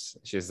just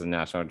she's a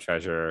national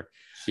treasure.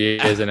 She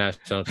is a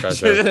national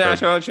treasure. She's a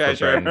national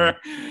treasure.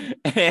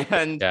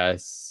 And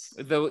yes,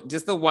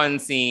 the one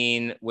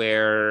scene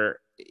where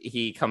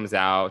he comes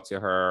out to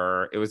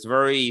her, it was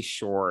very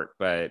short,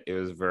 but it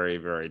was very,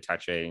 very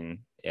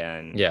touching.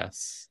 And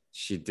yes,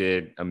 she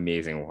did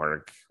amazing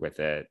work with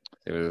it.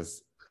 It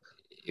was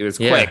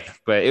quick,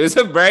 but it was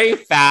a very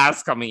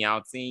fast coming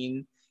out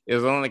scene. It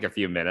was only like a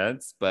few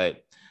minutes,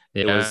 but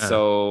it was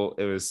so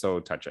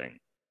touching.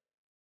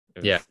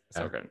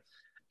 So good.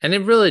 And it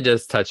really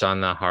does touch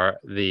on the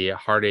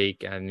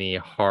heartache and the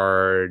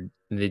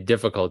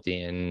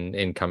difficulty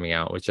in coming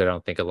out, which I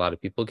don't think a lot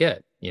of people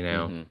get,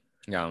 Mm-hmm.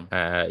 Yeah.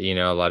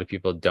 A lot of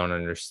people don't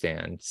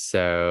understand.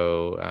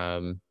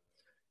 So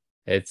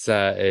it's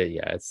yeah,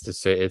 it's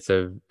just it's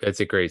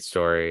a great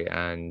story.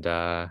 And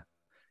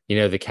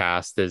the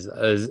cast is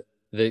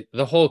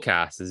the whole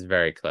cast is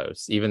very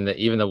close. Even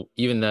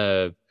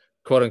the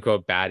quote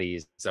unquote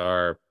baddies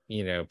are,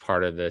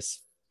 part of this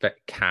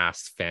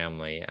cast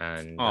family.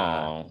 And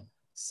Oh,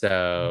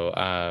 so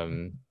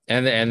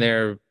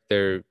and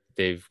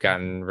they've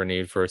gotten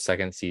renewed for a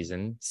second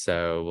season,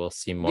 so we'll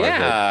see more of it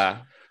yeah.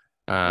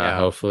 Yeah.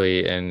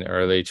 hopefully in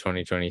early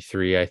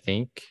 2023, I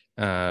think.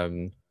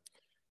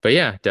 But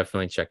yeah,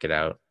 definitely check it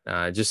out.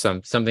 Just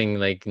something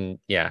like,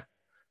 yeah,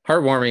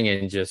 heartwarming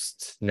and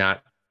just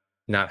not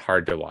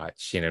hard to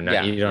watch. Not Yeah.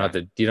 Yeah. you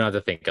don't have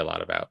to think a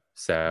lot about.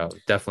 So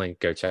definitely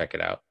go check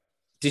it out.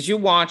 Did you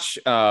watch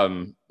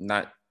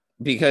not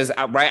because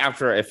right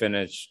after I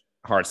finished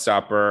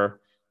Heartstopper,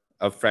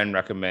 a friend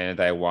recommended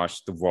that I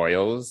watch The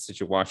Royals. Did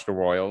you watch The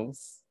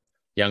Royals?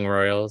 Young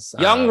Royals.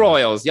 Young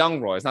Royals,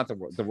 not the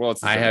Royals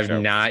is I a different have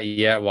show. not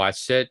yet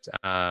watched it.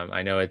 I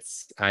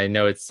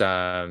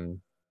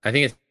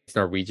think it's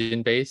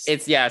Norwegian based.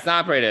 It's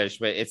not British,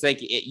 but it's like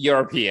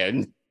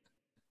European.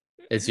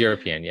 It's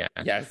European, yeah.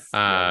 Yes,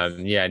 yes.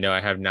 Yeah, no,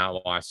 I have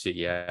not watched it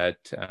yet.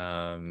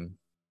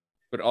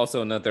 But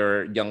also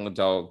another young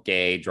adult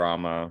gay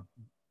drama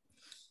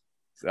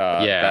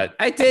Yeah, that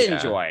I did yeah.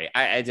 enjoy.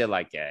 I did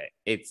like it.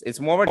 It's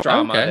more of a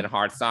drama Okay. than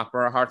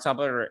Heartstopper.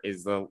 Heartstopper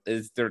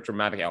is their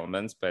dramatic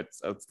elements, but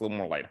it's a little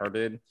more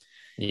lighthearted.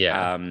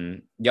 Yeah.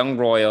 Young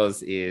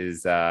Royals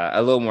is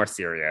a little more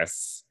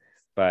serious,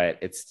 but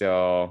it's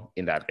still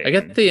in that I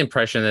get vein. the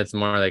impression that it's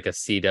more like a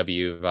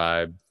CW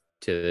vibe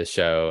to the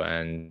show.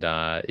 And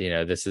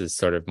this is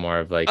sort of more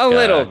of like A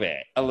little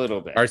bit.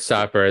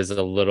 Heartstopper is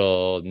a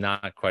little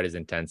not quite as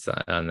intense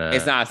on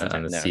It's the not on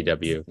sometimes the no.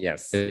 CW.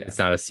 Yes, It's yes.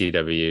 not a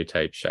CW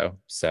type show.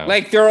 So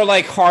Like there are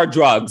like hard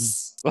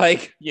drugs,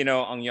 like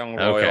on Young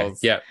okay.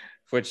 Royals, Yep.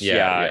 which Yeah,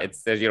 yeah.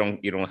 it's you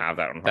don't have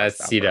that on That's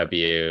Heartstopper.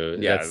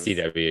 CW. That's Yes,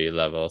 CW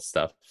level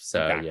stuff.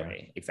 So yeah.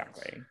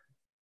 exactly.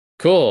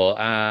 Cool.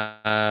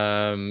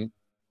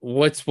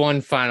 What's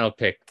one final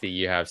pick that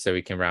you have so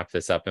we can wrap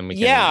this up and we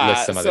can list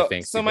Yeah. some other So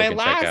things so people can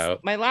check out?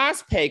 my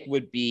last pick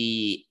would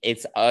be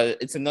it's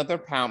another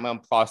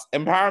Paramount Plus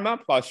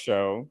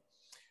show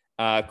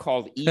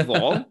called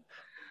Evil.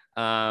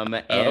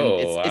 And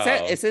Oh,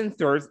 wow. it's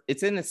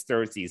in its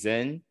third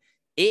season.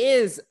 It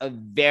is a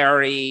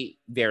very,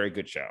 very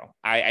good show.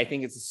 I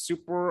think it's a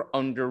super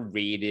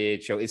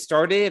underrated show. It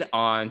started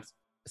on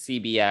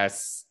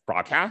CBS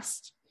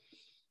broadcast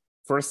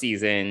first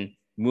season,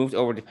 moved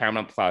over to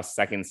Paramount Plus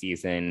second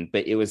season,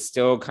 but it was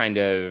still kind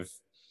of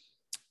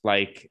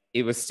like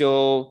it was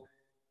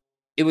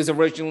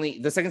originally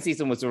the second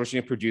season was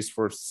originally produced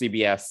for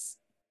CBS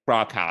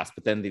broadcast,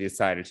 but then they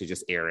decided to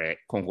just quote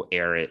unquote,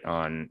 air it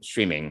on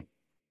streaming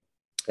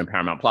and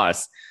Paramount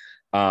Plus.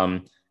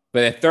 But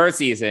the third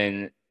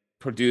season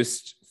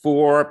produced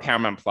for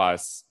Paramount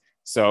Plus,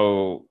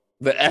 so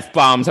the F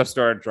bombs have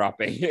started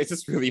dropping. It's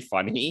just really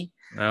funny.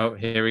 Oh,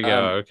 here we Um,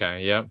 go.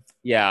 Okay. Yep.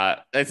 yeah,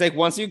 it's like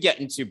once you get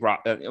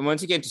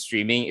into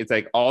streaming, it's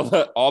like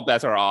all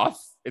bets are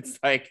off. It's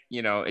like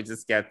it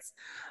just gets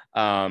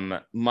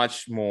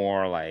much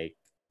more like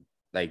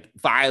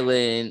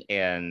violent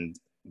and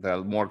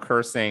the more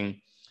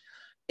cursing.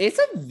 It's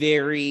a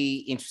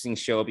very interesting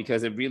show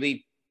because it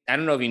really, I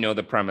don't know if you know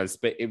the premise,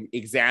 but it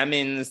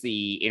examines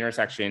the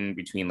intersection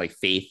between like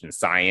faith and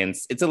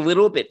science. There's a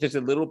little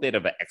bit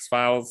of an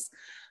X-Files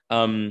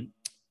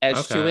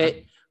edge to Okay.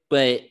 it,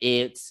 but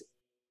it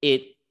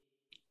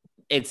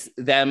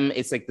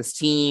it's like this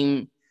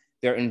team,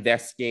 they're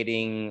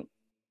investigating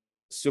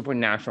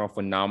supernatural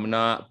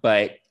phenomena,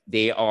 but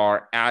they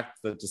are at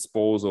the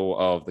disposal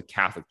of the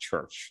Catholic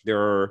Church.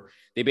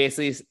 They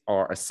basically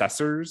are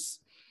assessors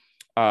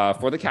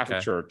for the Catholic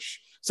Okay.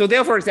 Church. So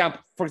there, for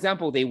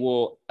example, they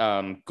will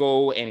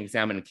go and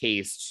examine a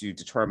case to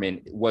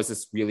determine, was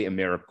this really a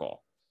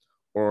miracle,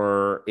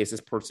 or is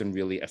this person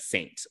really a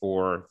saint,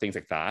 or things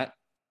like that.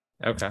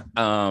 Okay.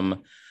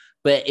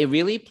 But it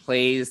really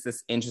plays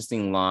this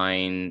interesting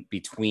line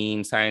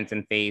between science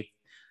and faith,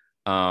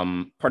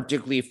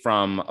 particularly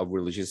from a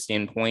religious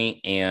standpoint,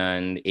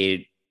 and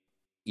it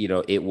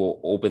will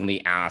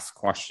openly ask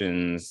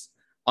questions,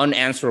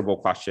 unanswerable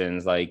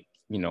questions, like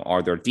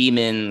are there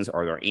demons,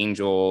 are there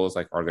angels,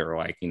 like are there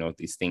like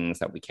these things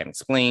that we can't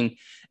explain.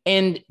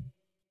 And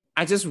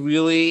I just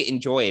really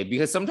enjoy it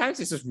because sometimes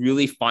it's just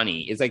really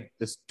funny. It's like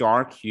this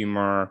dark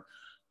humor,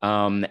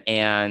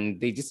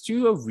 and they just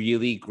do a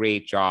really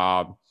great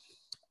job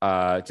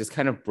just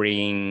kind of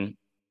bringing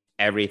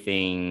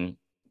everything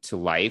to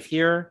life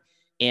here.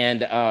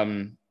 And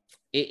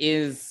it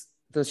is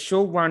the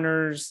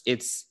showrunners,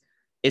 it's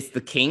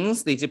the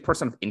Kings. They did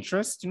Person of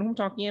Interest. You know what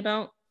I'm talking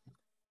about?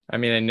 I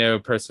mean, I know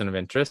Person of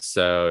Interest,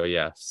 so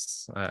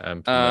yes,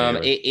 I'm familiar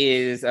with. It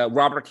is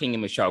Robert King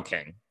and Michelle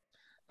King.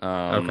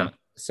 Okay.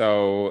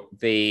 So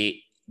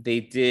they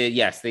did,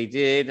 yes, they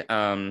did.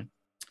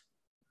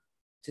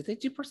 Did they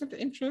do Person of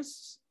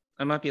Interest?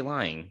 I might be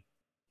lying.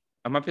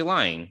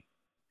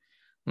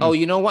 Hmm. Oh,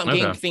 you know what? I'm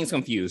getting Okay. things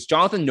confused.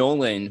 Jonathan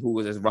Nolan, who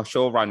was a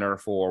showrunner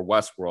for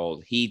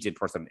Westworld, he did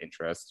Person of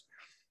Interest.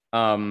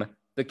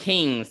 The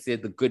Kings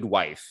did The Good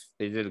Wife.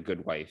 They did A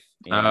Good Wife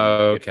and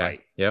Oh, Good okay.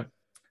 Fight. Yep.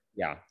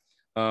 Yeah.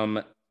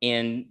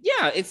 And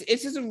yeah, it's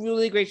just a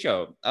really great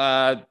show.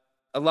 A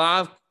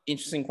lot of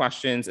interesting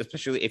questions,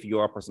 especially if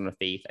you're a person of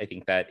faith. I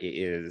think that it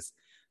is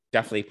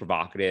definitely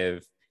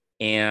provocative.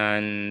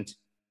 And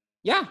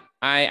yeah,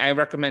 I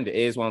recommend it.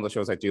 It is one of the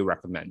shows I do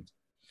recommend.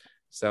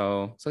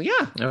 So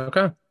yeah.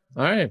 Okay.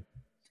 All right.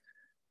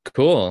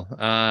 Cool.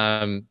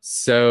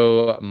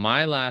 So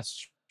my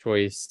last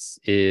choice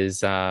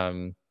is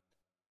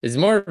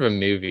more of a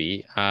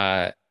movie.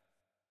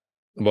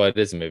 Well, it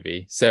is a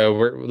movie. So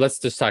let's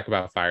just talk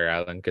about Fire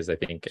Island because I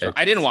think Sure.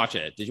 I didn't watch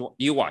it. Did you?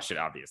 You watched it,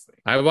 obviously.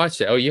 I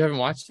watched it. Oh, you haven't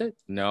watched it?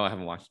 No, I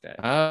haven't watched it.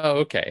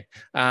 Oh, okay.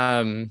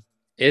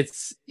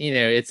 It's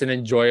it's an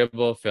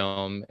enjoyable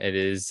film. It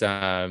is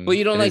But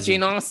you don't it like is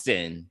Jane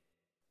Austen.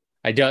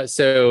 I don't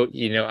so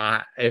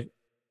I if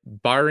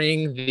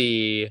barring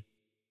the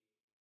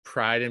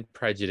Pride and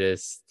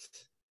Prejudice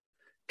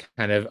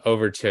kind of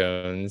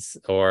overtones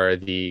or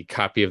the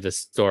copy of the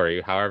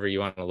story, however you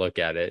want to look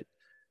at it,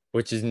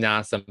 which is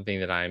not something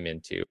that I'm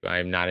into.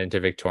 I'm not into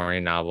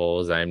Victorian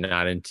novels. I'm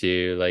not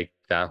into like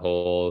that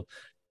whole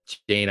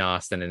Jane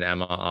Austen and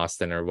Emma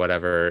Austen or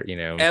whatever,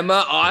 Emma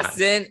Not,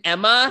 Austen.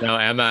 Emma. no,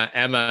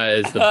 Emma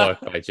is the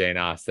book by Jane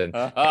Austen.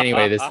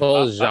 Anyway, this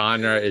whole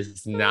genre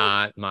is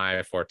not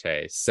my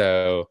forte.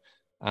 So,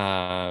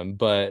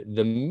 but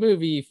the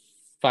movie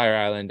Fire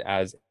Island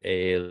as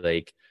a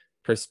like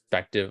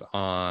perspective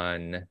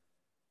on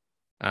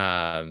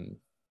um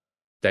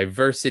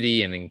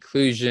diversity and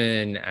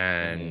inclusion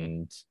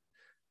and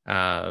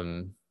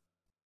um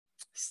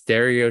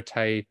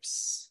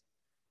stereotypes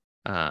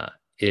uh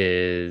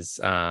is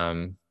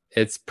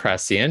it's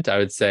prescient, I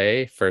would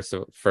say, first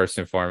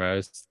and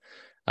foremost.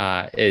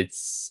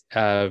 It's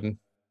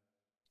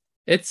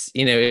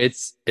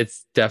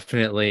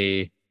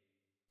definitely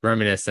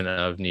reminiscent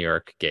of New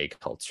York gay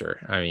culture.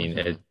 I mean,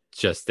 it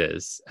just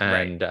is.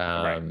 And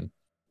Right.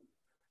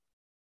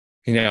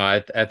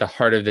 at the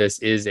heart of this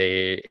is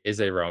a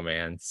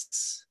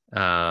romance,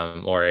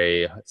 or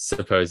a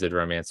supposed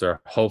romance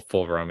or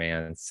hopeful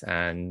romance,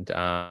 and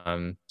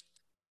and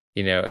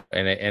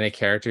a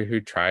character who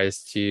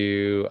tries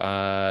to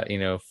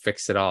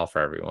fix it all for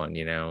everyone,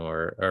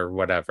 or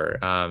whatever.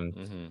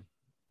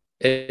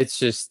 It's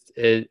just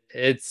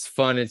it's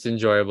fun, it's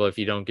enjoyable if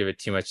you don't give it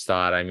too much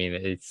thought. I mean,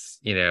 it's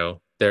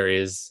there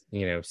is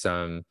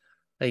some,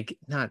 like,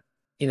 not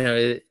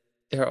there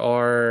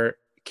are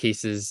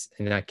cases,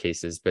 not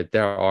cases, but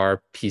there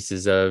are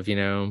pieces of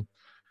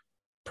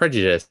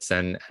prejudice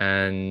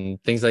and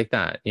things like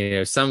that.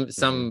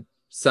 Some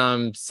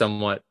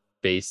somewhat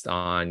based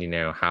on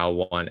how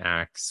one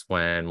acts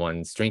when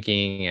one's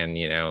drinking, and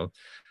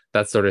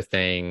that sort of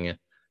thing.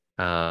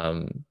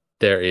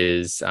 There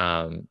is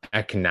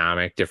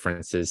economic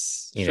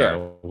differences,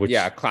 Sure. which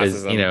Yeah, is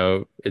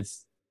classism.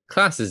 it's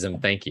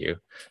classism. Thank you.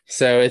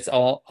 So it's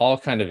all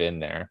kind of in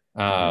there.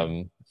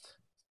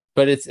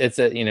 But it's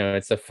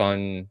a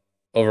fun,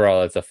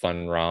 overall it's a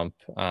fun romp.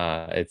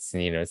 It's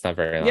not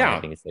very long. I Yeah.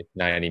 think it's like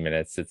 90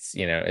 minutes. It's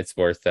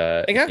worth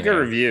It got good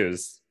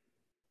reviews.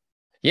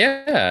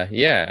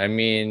 yeah. I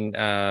mean,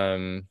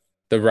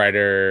 the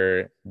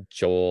writer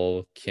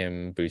Joel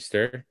Kim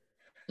Booster,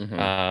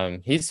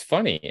 he's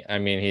funny. I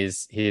mean,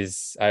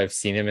 I've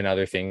seen him in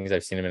other things.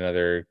 I've seen him in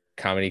other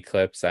comedy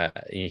clips.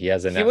 He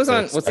has a He was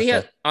Netflix was he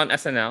special. on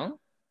SNL?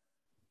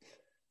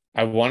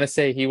 I want to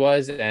say he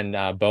was, and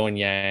Bowen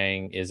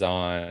Yang is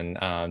on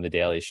The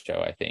Daily Show,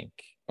 I think.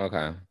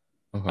 Okay.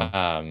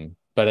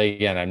 But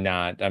again, I'm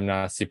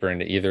not super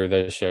into either of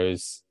those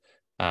shows.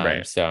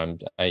 Right. So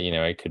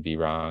I could be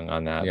wrong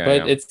on that. Yeah,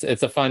 But yeah.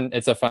 it's a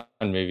fun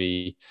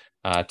movie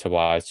to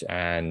watch.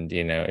 And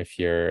if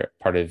you're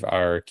part of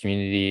our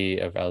community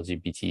of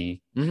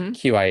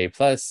LGBTQIA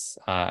plus,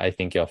 I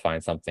think you'll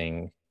find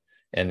something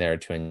in there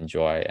to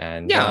enjoy.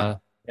 And Yeah.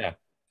 yeah.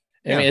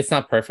 I mean, Yeah. it's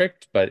not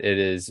perfect, but it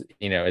is,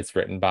 it's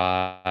written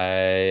by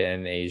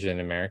an Asian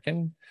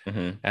American.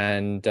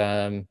 And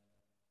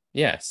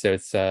yeah, so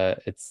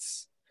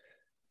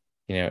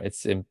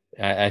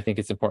I think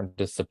it's important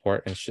to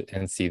support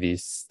and see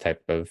these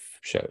type of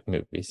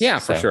movies. Yeah,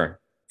 for So, sure.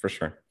 For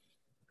sure.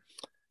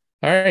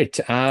 all right.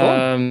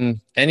 Cool.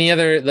 Any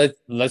other,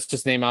 let's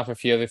just name off a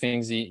few other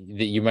things that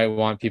you might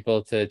want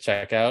people to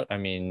check out. I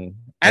mean,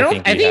 I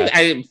think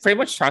I pretty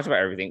much talked about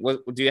everything.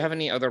 Do you have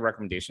any other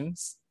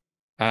recommendations?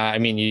 I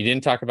mean, you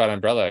didn't talk about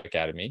Umbrella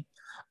Academy.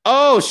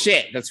 Oh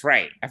shit, that's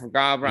right. I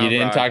forgot about You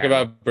didn't talk Academy.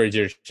 about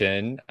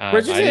Bridgerton.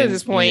 Bridgerton at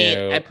this point, you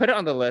know, I put it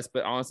on the list,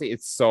 but honestly,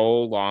 it's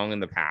so long in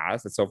the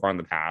past. It's so far in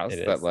the past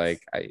it that is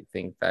like I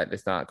think that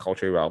it's not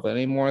culturally relevant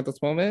anymore at this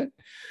moment.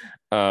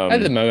 at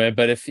the moment,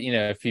 but if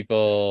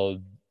people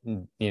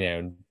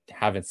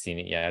haven't seen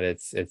it yet,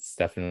 it's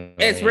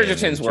definitely It's an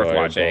Bridgerton's worth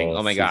watching. enjoyable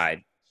Oh my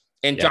god.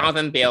 And yeah.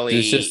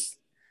 It's just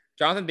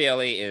Jonathan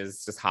Bailey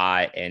is just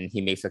hot and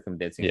he makes a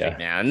convincing yeah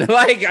man.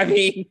 Like, I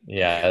mean,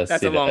 yes,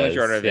 that's he a long and does.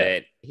 short of Yeah.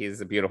 it. He's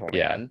a beautiful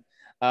man.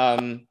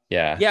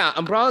 Yeah. Yeah,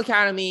 Umbrella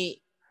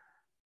Academy.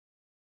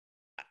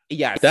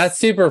 That's Yes,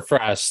 super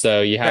fresh.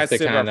 So you have that's to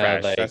super kind of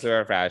fresh. That's like,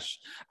 super fresh.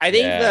 I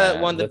think the yeah,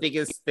 one of the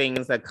biggest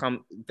things that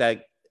come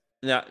that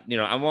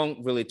I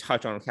won't really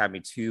touch on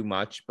Academy too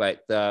much,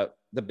 but the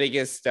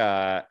biggest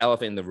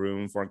elephant in the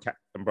room for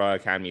Umbrella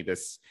Academy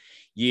this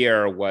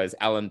year was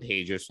Ellen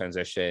Page's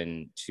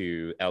transition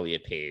to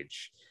Elliot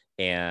Page,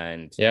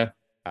 and yeah,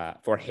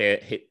 for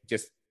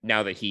just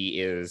now that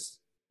he's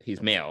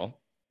male,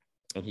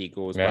 and he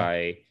goes yeah.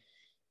 by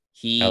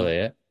he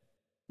Elliot.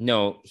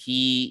 no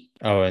he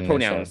Oh, in the show.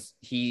 pronouns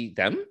he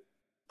them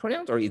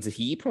pronouns, or is it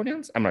he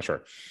pronouns? I'm not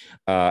sure.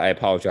 I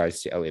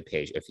apologize to Elliot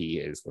Page if he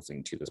is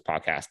listening to this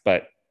podcast,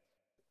 but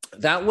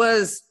that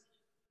was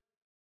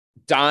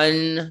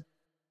done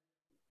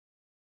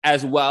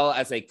as well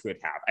as they could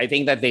have. I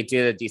think that they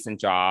did a decent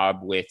job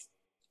with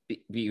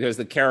because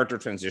the character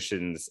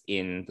transitions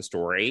in the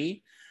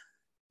story,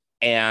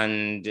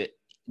 and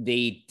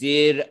they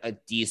did a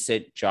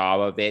decent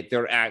job of it.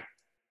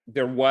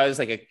 There was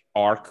like a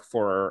arc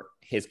for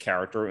his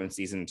character in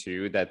season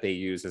 2 that they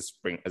use as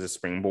a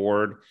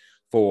springboard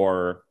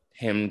for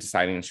him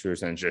deciding to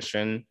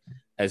transition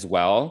as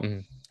well. Mm-hmm.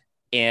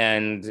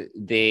 And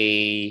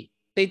they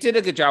did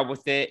a good job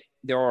with it.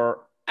 There are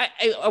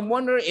I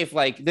wonder if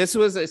like this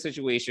was a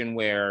situation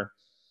where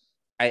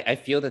I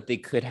feel that they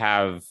could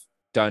have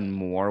done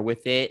more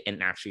with it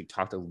and actually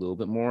talked a little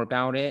bit more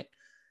about it.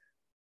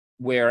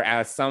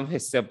 Whereas some of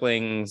his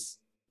siblings,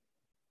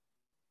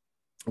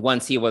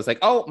 once he was like,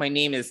 oh,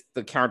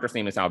 the character's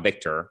name is now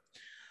Victor.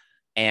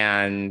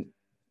 And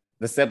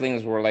the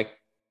siblings were like,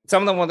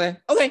 some of them were like,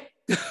 okay,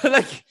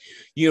 like,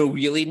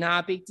 really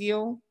not a big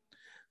deal.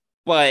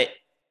 But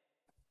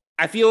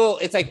I feel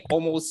it's like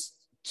almost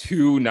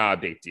too not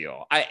a big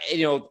deal. I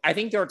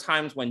think there are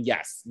times when,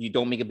 yes, you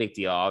don't make a big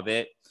deal of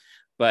it.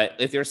 But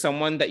if there's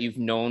someone that you've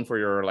known for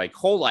your like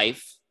whole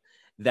life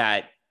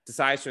that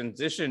decides to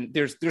transition,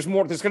 there's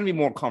going to be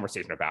more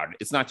conversation about it.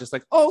 It's not just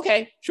like, oh,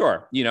 okay,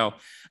 sure.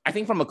 I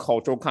think from a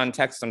cultural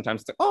context,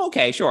 sometimes it's like, oh,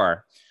 okay,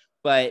 sure.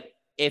 But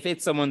if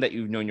it's someone that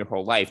you've known your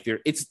whole life,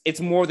 it's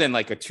more than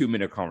like a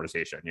 2-minute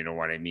conversation. You know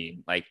what I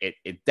mean? Like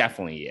it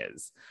definitely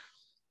is.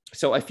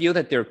 So I feel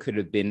that there could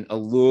have been a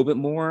little bit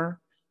more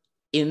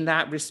in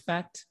that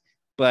respect.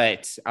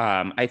 But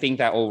I think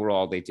that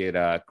overall they did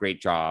a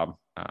great job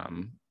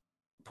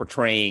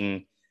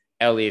portraying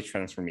Elliot's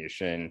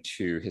transformation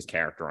to his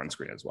character on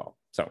screen as well.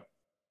 So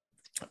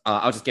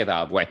I'll just get that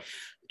out of the way.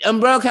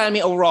 Umbrella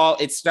Academy overall,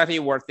 it's definitely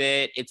worth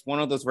it. It's one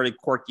of those very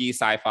quirky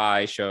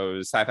sci-fi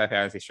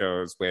fantasy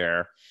shows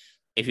where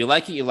if you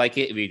like it, you like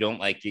it. If you don't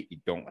like it, you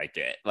don't like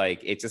it.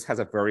 Like it just has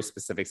a very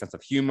specific sense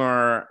of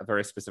humor, a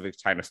very specific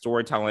kind of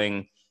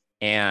storytelling,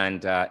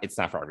 and it's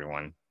not for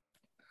everyone.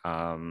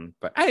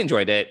 But I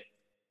enjoyed it.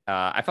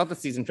 I felt the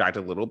season dragged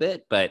a little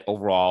bit, but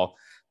overall,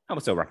 I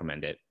would still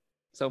recommend it.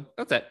 So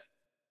that's it.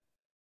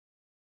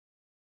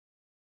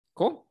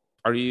 Cool.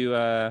 Are you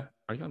on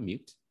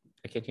mute?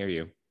 I can't hear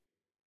you.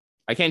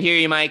 I can't hear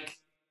you, Mike.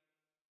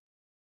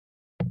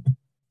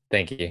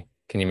 Thank you.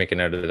 Can you make a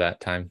note of that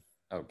time?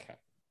 Okay.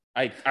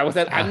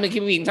 I'm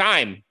giving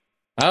time.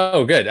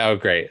 Oh, good. Oh,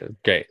 great.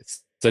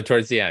 So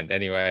towards the end,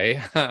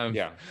 anyway.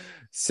 Yeah.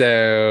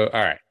 So,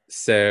 all right.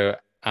 So,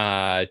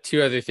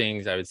 two other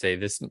things I would say.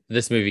 This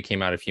movie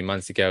came out a few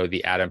months ago.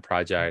 The Adam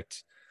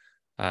Project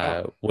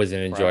was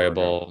an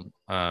enjoyable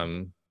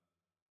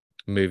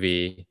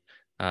movie.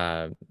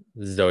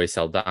 Zoe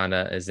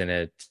Saldana is in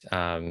it.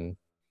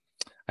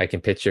 I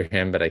can picture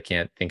him, but I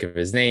can't think of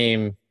his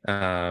name.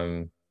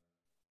 Ryan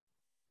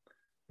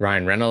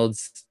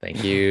Reynolds.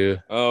 Thank you.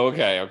 Oh,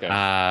 okay.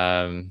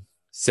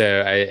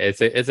 So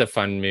it's a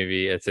fun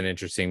movie. It's an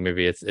interesting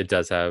movie. It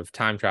does have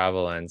time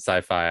travel and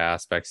sci-fi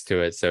aspects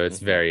to it, so it's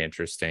very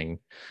interesting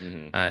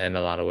in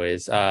a lot of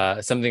ways.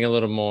 Something a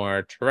little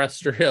more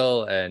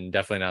terrestrial and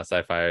definitely not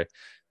sci-fi.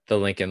 The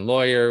Lincoln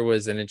Lawyer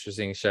was an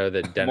interesting show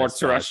that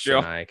Dennis and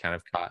I kind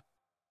of caught.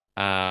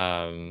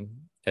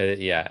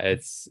 Yeah,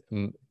 it's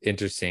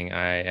interesting.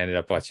 I ended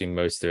up watching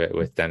most of it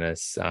with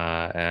Dennis,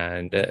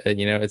 and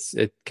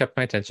it kept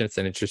my attention. It's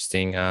an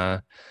interesting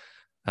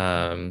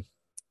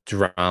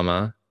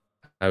drama,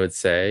 I would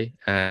say,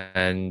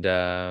 and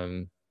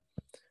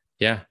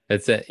yeah,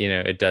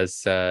 it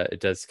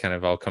does kind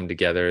of all come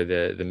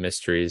together, the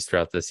mysteries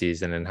throughout the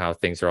season and how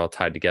things are all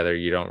tied together.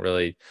 You don't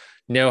really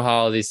know how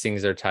all these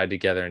things are tied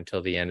together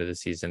until the end of the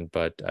season,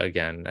 but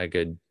again, a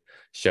good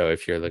show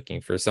if you're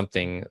looking for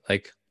something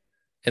like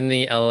in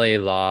the LA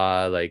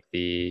law, like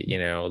the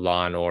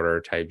Law and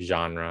Order type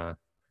genre.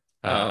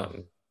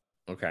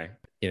 Okay.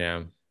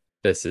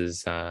 This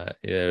is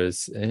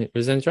it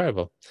was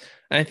enjoyable.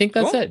 And I think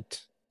that's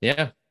it.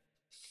 Yeah.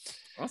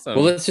 Awesome.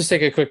 Well, let's just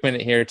take a quick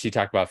minute here to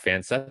talk about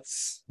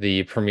Fansets,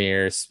 the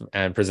premier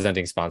and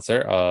presenting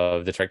sponsor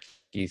of the Trek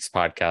Geeks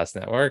Podcast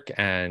Network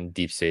and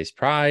Deep Space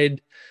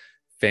Pride.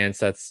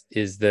 Fansets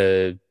is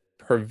the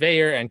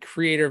purveyor and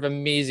creator of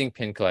amazing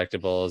pin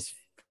collectibles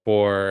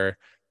for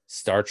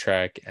Star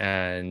Trek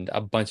and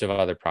a bunch of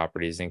other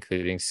properties,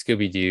 including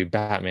Scooby-Doo,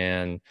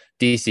 Batman,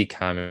 DC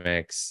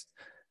Comics,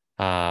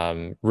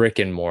 Rick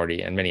and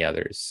Morty, and many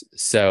others.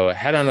 So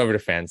head on over to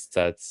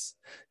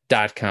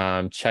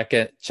fansets.com,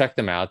 check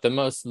them out.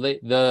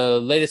 The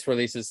latest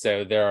releases.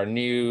 So there are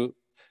new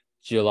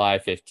July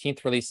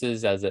 15th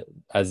releases as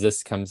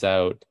this comes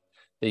out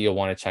that you'll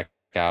want to check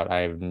out.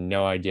 I have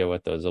no idea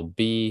what those will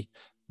be,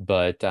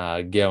 but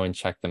go and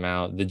check them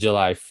out. The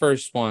July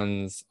 1st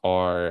ones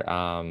are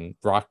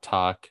Rock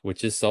Talk,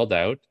 which is sold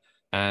out,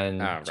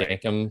 and Right.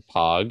 Jankum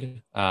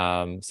Pog.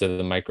 So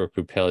the micro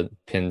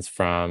pins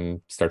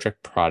from Star Trek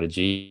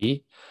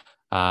Prodigy.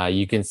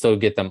 You can still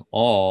get them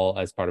all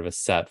as part of a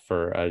set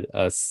for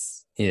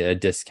a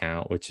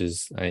discount, which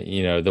is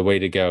the way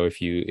to go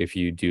if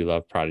you do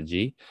love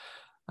Prodigy.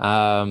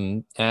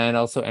 And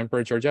also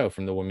Emperor Giorgio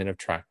from the Women of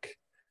Trek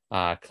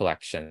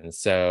collection.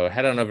 So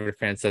head on over to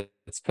Fansets.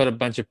 Let's put a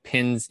bunch of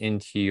pins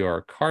into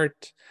your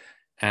cart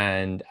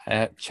and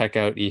check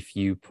out if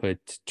you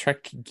put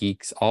Trek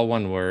Geeks, all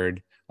one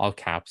word, all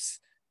caps,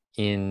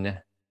 in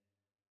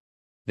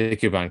the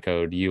coupon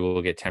code, you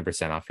will get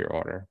 10% off your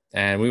order.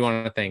 And we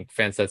want to thank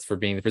Fansets for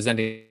being the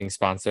presenting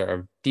sponsor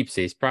of Deep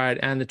Space Pride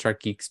and the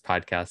Trek Geeks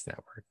Podcast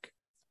Network.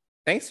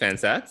 Thanks,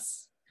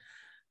 Fansets.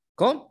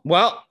 Cool.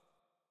 Well,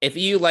 if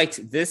you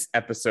liked this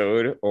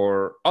episode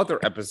or other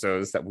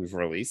episodes that we've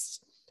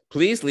released,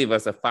 please leave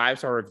us a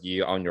 5-star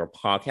review on your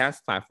podcast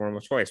platform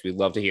of choice. We'd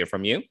love to hear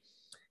from you.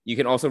 You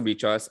can also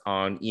reach us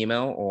on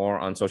email or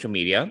on social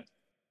media.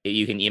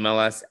 You can email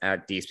us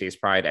at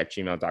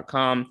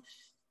deepspacepride@gmail.com.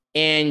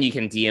 And you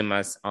can DM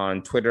us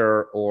on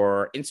Twitter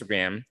or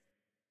Instagram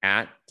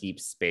at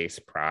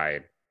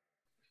deepspacepride.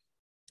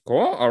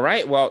 Cool. All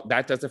right. Well,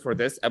 that does it for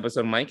this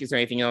episode. Mike, is there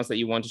anything else that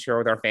you want to share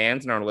with our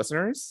fans and our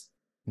listeners?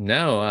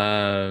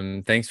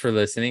 No, thanks for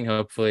listening.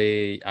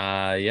 Hopefully,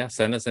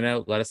 send us a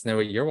note. Let us know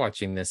what you're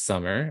watching this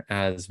summer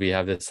as we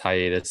have this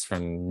hiatus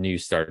from new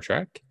Star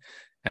Trek.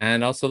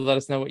 And also let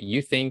us know what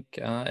you think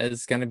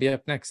is going to be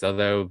up next.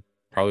 Although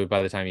probably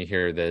by the time you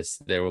hear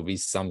this, there will be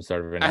some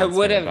sort of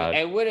announcement.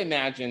 I would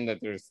imagine that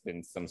there's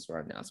been some sort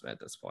of announcement at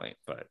this point,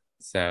 but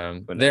so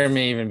there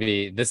may even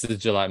be. This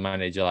is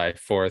Monday, July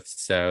 4th.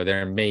 So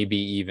there may be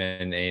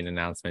even an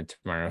announcement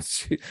tomorrow, on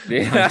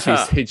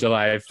Tuesday,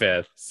 July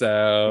 5th.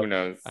 So who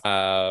knows?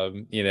 Or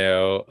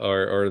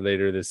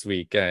later this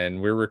week.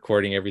 And we're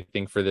recording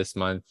everything for this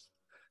month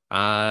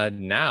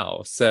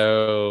now.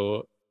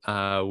 So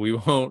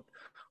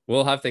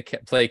we'll have to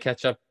play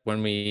catch up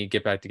when we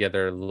get back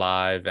together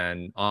live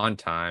and on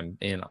time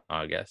in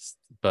August.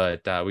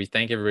 But we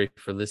thank everybody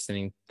for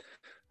listening.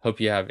 Hope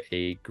you have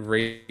a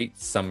great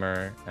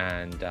summer,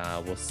 and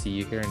we'll see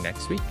you here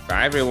next week.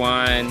 Bye,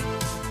 everyone.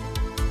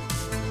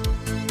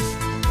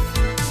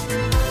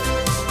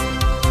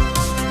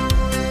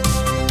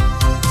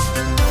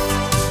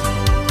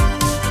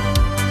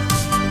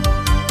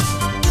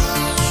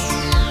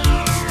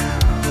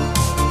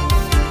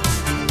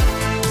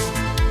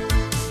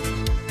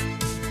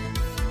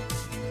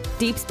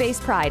 Deep Space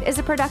Pride is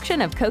a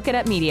production of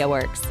Coconut Media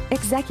Works.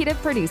 Executive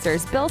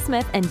producers Bill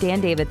Smith and Dan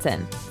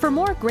Davidson. For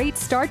more great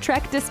Star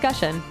Trek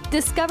discussion,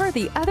 discover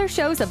the other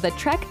shows of the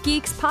Trek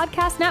Geeks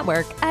Podcast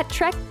Network at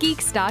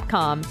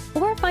trekgeeks.com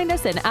or find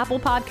us in Apple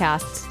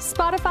Podcasts,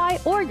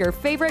 Spotify, or your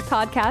favorite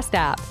podcast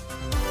app.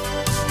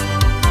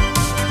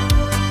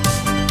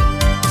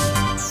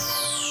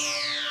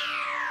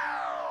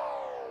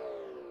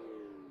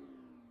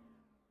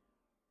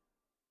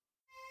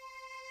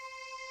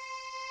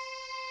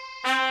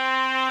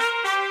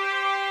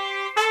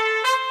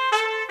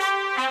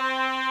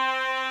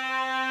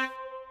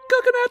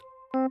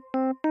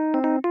 Coconut.